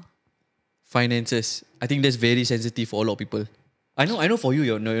 Finances. I think that's very sensitive for a lot of people. I know for you,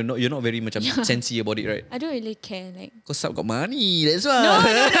 you're not very much sensy about it, right? I don't really care. Like Because I've got money, that's why.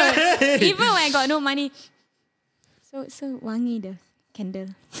 no. Even when I got no money, so wangi the candle.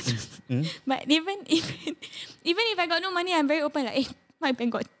 But even if I got no money, I'm very open. Like, my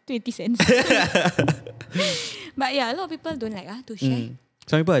bank got 20 cents. But yeah, a lot of people don't like to share.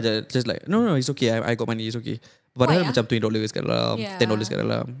 Some people are just like, no, it's okay. I got money, it's okay. Padahal macam $20 kat dalam, Yeah. $10 kat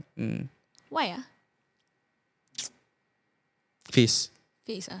dalam. Why Face.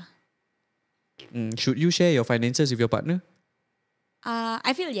 Face Should you share your finances with your partner?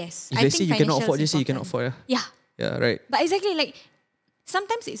 I feel yes. If I let's say think you cannot financial afford, is just say you cannot important. afford. Yeah. Yeah, right. But exactly, like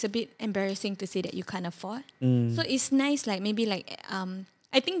sometimes it's a bit embarrassing to say that you can't afford. So it's nice, like maybe like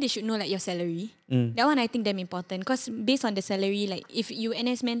I think they should know like your salary. That one I think damn important because based on the salary, like if you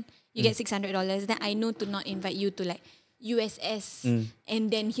NS man, you get $600, then I know to not invite you to like USS and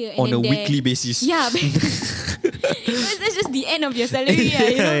then here and On then a there. weekly basis. Yeah. Because that's just the end of your salary.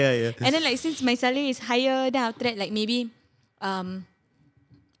 You know? Yeah. And then like since my salary is higher, then after that like maybe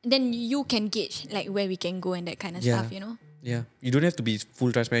then you can gauge like where we can go and that kind of stuff, you know. Yeah. You don't have to be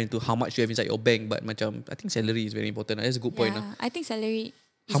full transparent to how much you have inside your bank, but macam I think salary is very important. That's a good point. Yeah, I think salary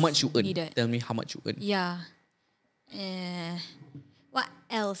How much you earn? needed. Tell me how much you earn. Yeah. What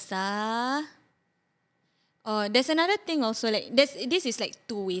else? Oh, there's another thing also. Like this is like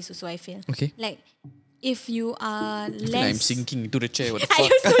two ways also, I feel. Okay. Like if you are I feel less, like I'm sinking into the chair. What the I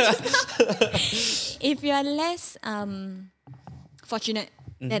fuck? also just if you are less fortunate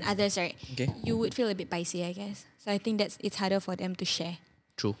than others, right? Okay. You would feel a bit pricey, I guess. So I think it's harder for them to share.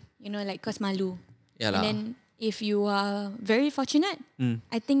 True. You know, like cause malu. Yeah And lah. then if you are very fortunate,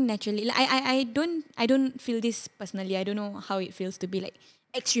 I think naturally, like I don't feel this personally. I don't know how it feels to be like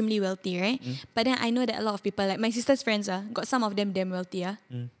extremely wealthy, right? But then I know that a lot of people, like my sister's friends, got some of them damn wealthy,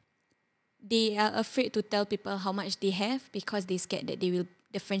 they are afraid to tell people how much they have because they scared that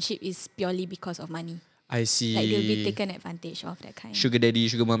the friendship is purely because of money. I see. Like they'll be taken advantage of, that kind. Sugar daddy,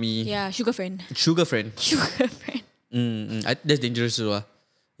 sugar mommy. Yeah, sugar friend. Sugar friend. Sugar friend. That's dangerous too.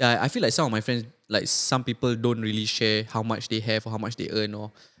 Yeah, I feel like some of my friends, like some people don't really share how much they have or how much they earn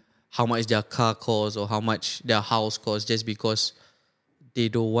or how much their car costs or how much their house costs just because they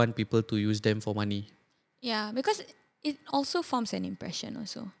don't want people to use them for money. Yeah, because it also forms an impression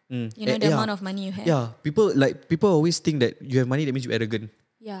also. You know, the amount of money you have. Yeah, people always think that you have money, that means you're arrogant.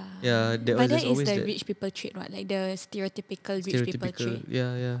 Yeah. Yeah, But that there's is always the that rich people trait, right? Like the stereotypical rich people trait.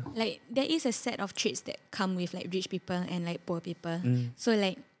 Yeah. Like there is a set of traits that come with like rich people and like poor people. So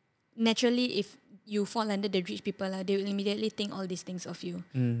like naturally, if you fall under the rich people, they will immediately think all these things of you: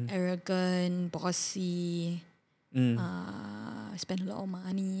 arrogant, bossy, spend a lot of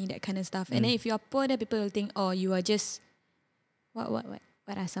money, that kind of stuff. And then if you are poor, then people will think, oh, you are just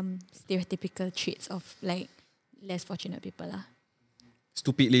what are some stereotypical traits of like less fortunate people lah?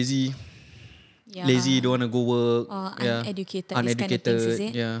 Stupid, lazy. Yeah. Lazy, don't want to go work. Or yeah. uneducated, these kind of things, is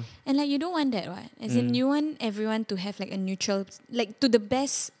it? Yeah. And like you don't want that, right? As in you want everyone to have like a neutral, like to the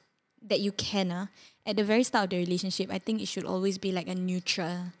best that you can. At the very start of the relationship, I think it should always be like a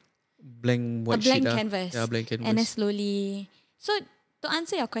neutral, Blank white a blank sheet. canvas. Yeah, blank canvas. And then slowly. So to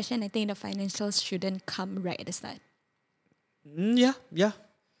answer your question, I think the financials shouldn't come right at the start. Yeah.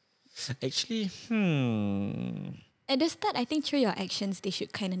 Actually, At the start, I think through your actions, they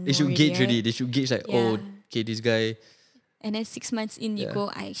should kind of know. they should already, gauge already. right? They should gauge like, Yeah. okay, this guy. And then 6 months in, you Yeah. go,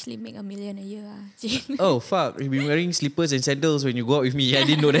 I actually make $1 million a year. Oh fuck, you've been wearing slippers and sandals when you go out with me. I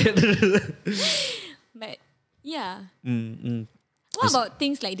didn't know that. But yeah. Mm. What about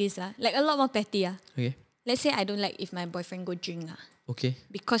things like this? Like a lot more petty. Okay. Let's say I don't like if my boyfriend go drink. Okay.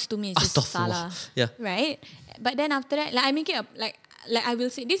 Because to me it's just Astaghfirullah. salah. Yeah. Right? But then after that, like I make it up, like I will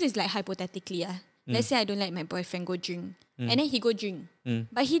say, this is like hypothetically. Let's say I don't like my boyfriend go drink. And then he go drink.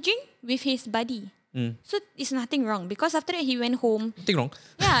 But he drink with his buddy. So it's nothing wrong. Because after that he went home. Nothing wrong.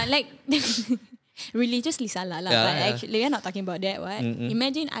 Yeah, like religiously salah lah. Yeah, But yeah. actually we're not talking about that. What?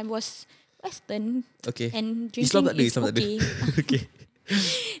 Imagine I was Western. Okay. And Islam drinking tak ada, is Islam tak ada. okay. Okay.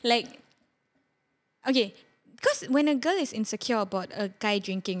 Like, okay, because when a girl is insecure about a guy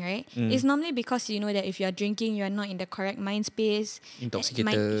drinking, right, it's normally because you know that if you are drinking, you are not in the correct mind space,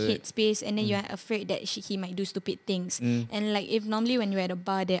 Intoxicated. head space, and then you are afraid that he might do stupid things. And like if normally when you're at a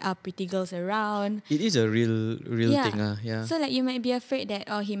bar, there are pretty girls around. It is a real thing. Yeah. So like you might be afraid that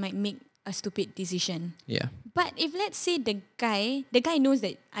he might make a stupid decision. Yeah. But if let's say the guy knows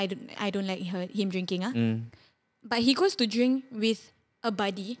that I don't like him drinking, but he goes to drink with a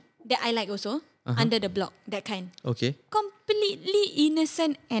buddy that I like also under the block, that kind. Okay. Completely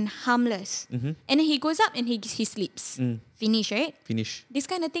innocent and harmless. And then he goes up and he sleeps. Finish, right? Finish. This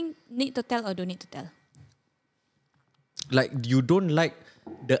kind of thing, need to tell or don't need to tell? Like you don't like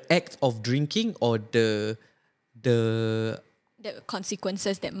the act of drinking or the The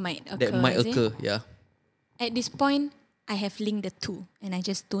consequences that might occur. that might is it? occur. Yeah. At this point, I have linked the two and I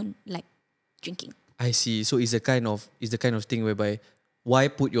just don't like drinking. I see. So it's the kind of thing whereby why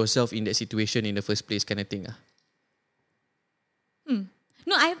put yourself in that situation in the first place, kind of thing.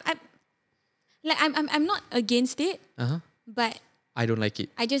 No, I'm not against it, but I don't like it.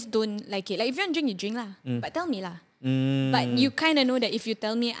 I just don't like it. Like if you want to drink, you drink lah. But tell me lah. Mm. But you kind of know that if you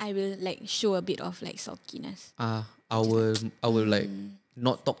tell me, I will like show a bit of like sulkiness. I will like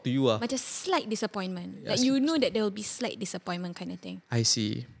not talk to you. But just slight disappointment. Yeah, Like you know that there will be slight disappointment kind of thing. I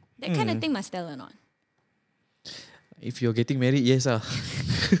see. That kind of thing must tell or not. If you're getting married, yes.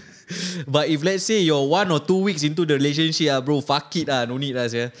 But if let's say you're 1 or 2 weeks into the relationship, bro, fuck it. No need.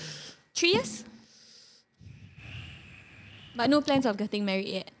 3 years? But no plans of getting married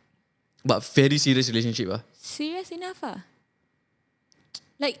yet. But very serious relationship. Serious enough.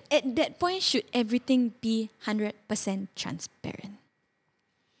 Like at that point, should everything be 100% transparent?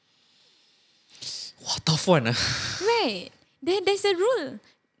 What tough one. Right. There's a rule.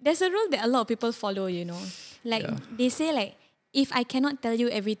 There's a rule that a lot of people follow, you know. Like Yeah. they say like if I cannot tell you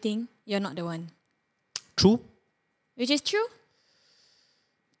everything, you're not the one. True. Which is true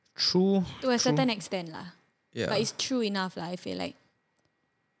True. to a certain extent lah. Yeah. But it's true enough lah, I feel like.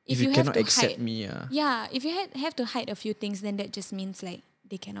 if you have cannot to accept hide, me, yeah, if you have to hide a few things, then that just means like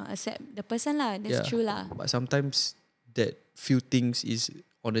they cannot accept the person lah. That's true lah. But sometimes that few things is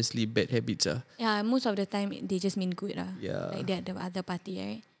honestly bad habits. Yeah, most of the time they just mean good lah. Yeah. Like they're the other party,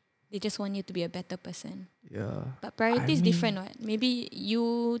 right? They just want you to be a better person. Yeah. But priority is different, what? Maybe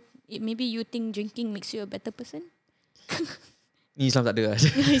you think drinking makes you a better person. Ni Islam tak ada lah.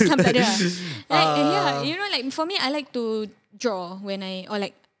 Islam tak ada. Like yeah, you know, like for me, I like to draw when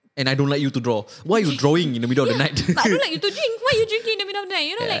And I don't like you to draw. Why are you drawing in the middle of the night? but I don't like you to drink. Why are you drinking in the middle of the night?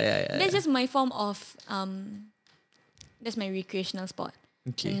 You know, Yeah. that's just my form of that's my recreational sport.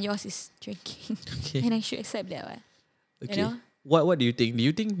 Okay. And yours is drinking. Okay. And I should accept that, what? Okay. You know? What do you think? Do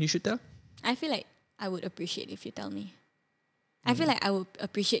you think you should tell? I feel like I would appreciate if you tell me. I feel like I would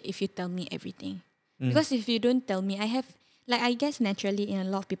appreciate if you tell me everything. Because if you don't tell me, I guess naturally in a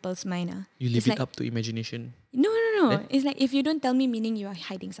lot of people's mind, You leave it's it like, up to imagination. No. Then? It's like if you don't tell me, meaning you are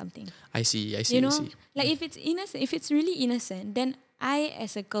hiding something. I see. You know, I see. like if it's innocent, if it's really innocent, then I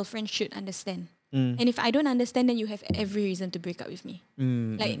as a girlfriend should understand. And if I don't understand, then you have every reason to break up with me.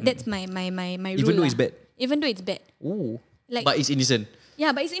 Like that's my rule. Even though it's bad. Even though it's bad. Ooh. Like, But it's innocent.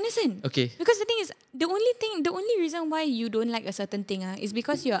 Yeah, but it's innocent. Okay. Because the thing is, the only reason why you don't like a certain thing is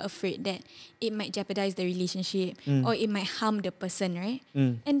because you are afraid that it might jeopardize the relationship or it might harm the person, right?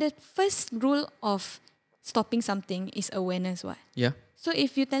 And the first rule of stopping something is awareness, what? Yeah. So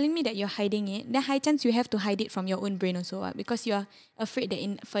if you're telling me that you're hiding it, then high chance you have to hide it from your own brain also, what? Because you are afraid that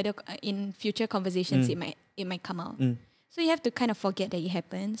in future conversations it might come out. So you have to kind of forget that it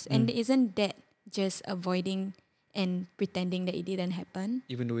happens, and isn't that just avoiding and pretending that it didn't happen?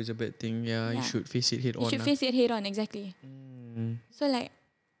 Even though it's a bad thing, you should face it head on. You should face it head on, exactly. So like,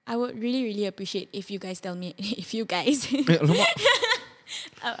 I would really, really appreciate if you guys tell me, if you guys.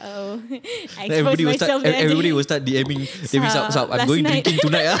 Uh-oh. I exposed myself there. Everybody will start DMing. Sup, I'm going drinking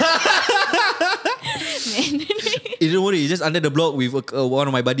tonight. Man. Don't worry, it's just under the block with one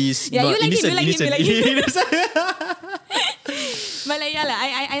of my buddies. Yeah, you like him. Innocent. But like,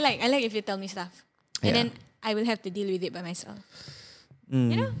 I like if you tell me stuff. And Yeah. then I will have to deal with it by myself.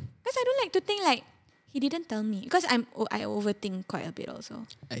 You know? Because I don't like to think like, he didn't tell me. Because I overthink quite a bit also.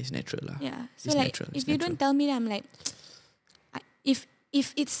 It's natural lah. Yeah. So It's like, natural, if it's you natural. don't tell me, then I'm like,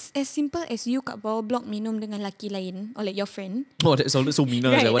 if it's as simple as you kat bawah blok minum dengan laki lain, or like your friend. Oh, that sounded so mean.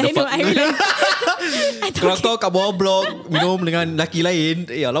 Right, What the I know, fuck? I realize. Kalau kau kat bawah blok minum dengan laki lain,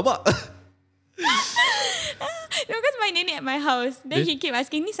 alamak. No, because my nenek at my house, then he keep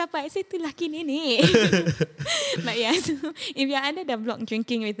asking, ni siapa? I say, tu laki nenek. But yeah, so if you're under the block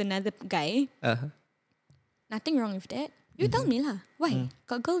drinking with another guy, nothing wrong with that. You tell me lah. Why?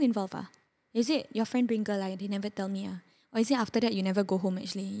 Got girl involved Is it your friend bring girl they never tell me Or is it after that you never go home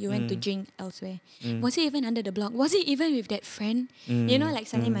actually? You went to drink elsewhere. Was it even under the block? Was it even with that friend? You know,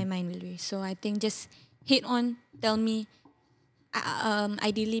 like suddenly my mind will race. So I think just head on, tell me,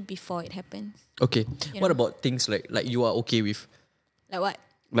 ideally before it happens. Okay. You What know? about things like you are okay with? Like what?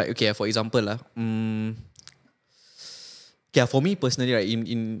 Like okay, for example okay, for me personally, right,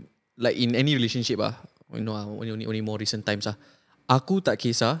 in any relationship only more recent times aku tak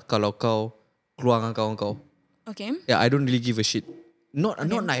kisah kalau kau keluar dengan kawan kau. Okay. Yeah, I don't really give a shit. Not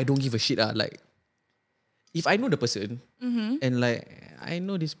like I don't give a shit like if I know the person and like I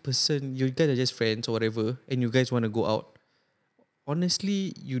know this person, you guys are just friends or whatever, and you guys want to go out,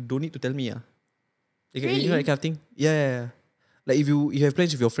 honestly, you don't need to tell me Like, Really? you know that kind of thing. Yeah. Like if you have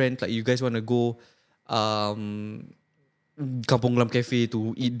plans with your friends, like you guys want to go Kampung Glam Cafe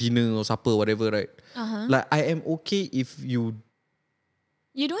to eat dinner or supper, whatever, right? Like I am okay if you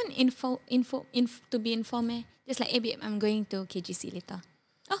don't info to be informed. Just like, hey babe, I'm going to KGC later.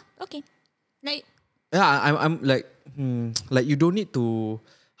 Oh, okay. Like, yeah, I'm like like you don't need to,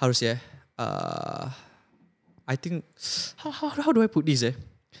 how to say I think how do I put this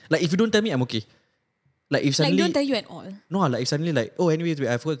like if you don't tell me, I'm okay. Like if suddenly don't tell you at all. no, like if suddenly like, oh, anyways,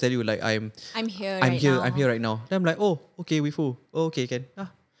 I forgot to tell you, like I'm here right now. Then I'm like, oh, okay, with who? Oh, okay, can.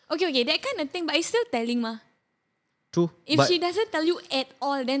 Okay, that kind of thing. But it's still telling True. If but she doesn't tell you at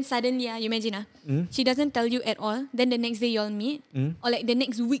all, then suddenly you imagine she doesn't tell you at all. Then the next day y'all meet, or like the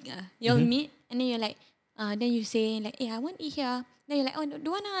next week y'all meet, and then you're like, then you say like, hey, I want to eat here. Then you're like, oh,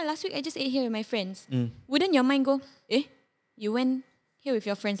 don't want last week I just ate here with my friends. Wouldn't your mind go, you went here with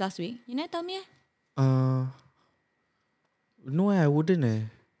your friends last week? You never tell me no, I wouldn't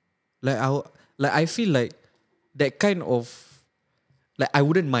Like I feel like that kind of, like I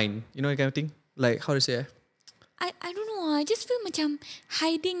wouldn't mind, you know, that kind of thing. Like how to say I don't know. I just feel macam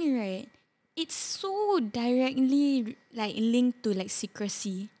hiding, right? It's so directly like linked to like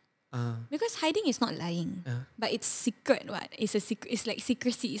secrecy. Because hiding is not lying, but it's secret. What? It's a secret. It's like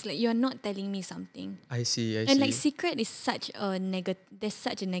secrecy. It's like you're not telling me something. I see. And like secret is such a there's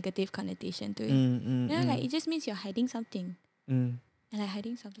such a negative connotation to it. Like it just means you're hiding something. And like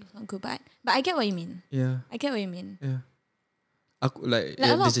hiding something is not good. But I get what you mean. Yeah. I get what you mean. Yeah. Like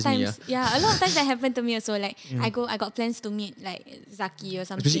a lot of times, a lot of times that happened to me also. Like I got plans to meet like Zaki or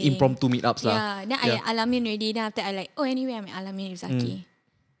something. Especially impromptu meetups lah. Yeah. Then I Al-Amin already. Then after I like, oh anyway, I'm at Al-Amin with Zaki.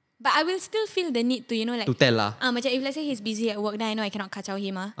 But I will still feel the need to, like to tell lah. Macam if let's say he's busy at work, then I know I cannot kacau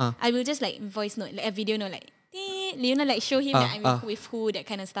him. I will just like voice note, like a video note, like like show him that I'm with who, that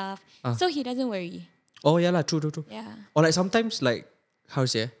kind of stuff. So he doesn't worry. Oh yeah lah, true. Yeah. Or like sometimes like how to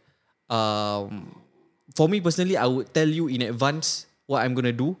say, for me personally, I would tell you in advance what I'm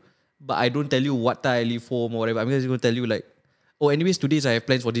gonna do, but I don't tell you what time I leave home or whatever. I'm just gonna tell you like, oh anyways today I have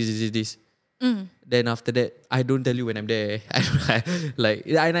plans for this. Then after that, I don't tell you when I'm there.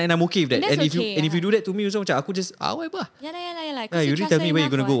 And I'm okay with that. And if okay, you do that to me, also macam aku just whatever. Yeah. You already tell me where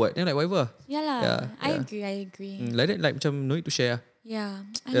you're gonna go. What? Then like whatever. Yeah. I agree. Like that, like macam no need to share. Yeah.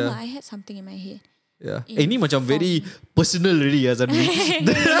 I know. I had something in my head. Yeah. Ini macam very personal already suddenly.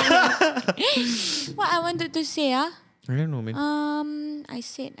 What I wanted to say I don't know, man. I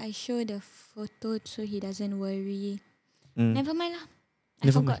said I show the photo so he doesn't worry. Never mind lah.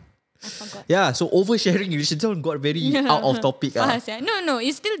 I forgot. Yeah, so oversharing relationship got very out of topic. No,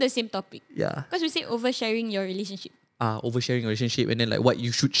 it's still the same topic. Yeah. Because we say oversharing your relationship. Oversharing a relationship, and then like what you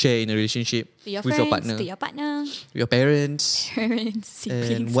should share in a relationship to your with friends, your partner. To your partner. Your parents.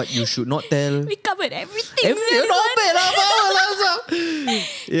 Siblings. And what you should not tell. We covered everything. Not bad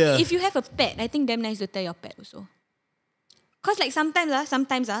Yeah. If you have a pet, I think damn nice to tell your pet also. Cause like sometimes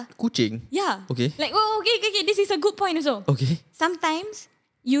Kucing? Yeah. Okay. Like, okay, this is a good point also. Okay. Sometimes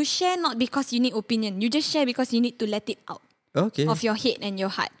you share not because you need opinion. You just share because you need to let it out. Okay. Of your head and your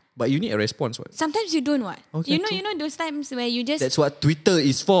heart. But you need a response, what? Sometimes you don't, what? Okay, you know those times where you just... That's what Twitter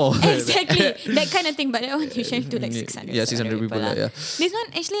is for. Exactly. That kind of thing. But that one you share to like 600. Yeah, 600 people. Yeah. This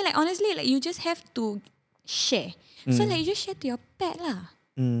one actually like honestly like you just have to share. So like you just share to your pet lah.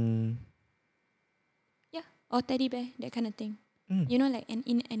 Yeah. Or teddy bear, that kind of thing. You know, like an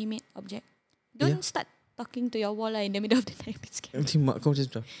inanimate object. Don't start talking to your wall in the middle of the night. It's scary. Nanti mak kau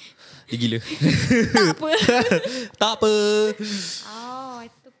macam dia gila. Tak apa. Tak apa. Oh, I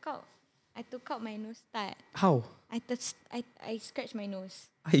took out my nose stud. How? I scratched my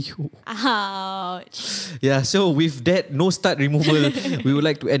nose. Aiyo. Ouch. Yeah, so with that no start removal, we would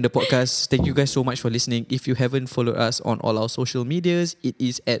like to end the podcast. Thank you guys so much for listening. If you haven't followed us on all our social medias, it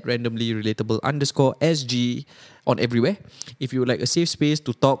is at randomlyrelatable_SG on everywhere. If you would like a safe space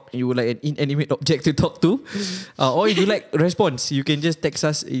to talk, you would like an inanimate object to talk to, or if you like a response, you can just text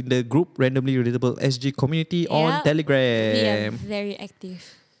us in the group Randomly Relatable SG community on Telegram. We are very active.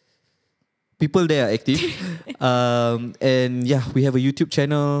 People there are active. And yeah, we have a YouTube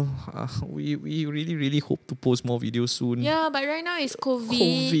channel. We really hope to post more videos soon. Yeah, but right now it's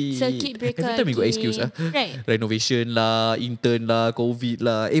COVID. Circuit breaker. Every time we got excuse. Right. Renovation lah, intern lah, COVID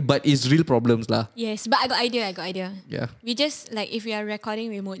lah. But it's real problems lah. Yes, but I got idea. Yeah. We just, like, if we are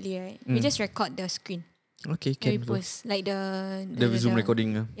recording remotely, right? We just record the screen. Okay, can. can. We post, like the Zoom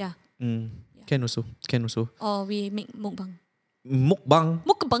recording. Yeah. Can also. Or we make mukbang. Mukbang.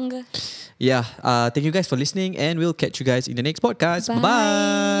 Yeah. Thank you guys for listening, and we'll catch you guys in the next podcast.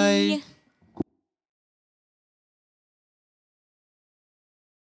 Bye-bye.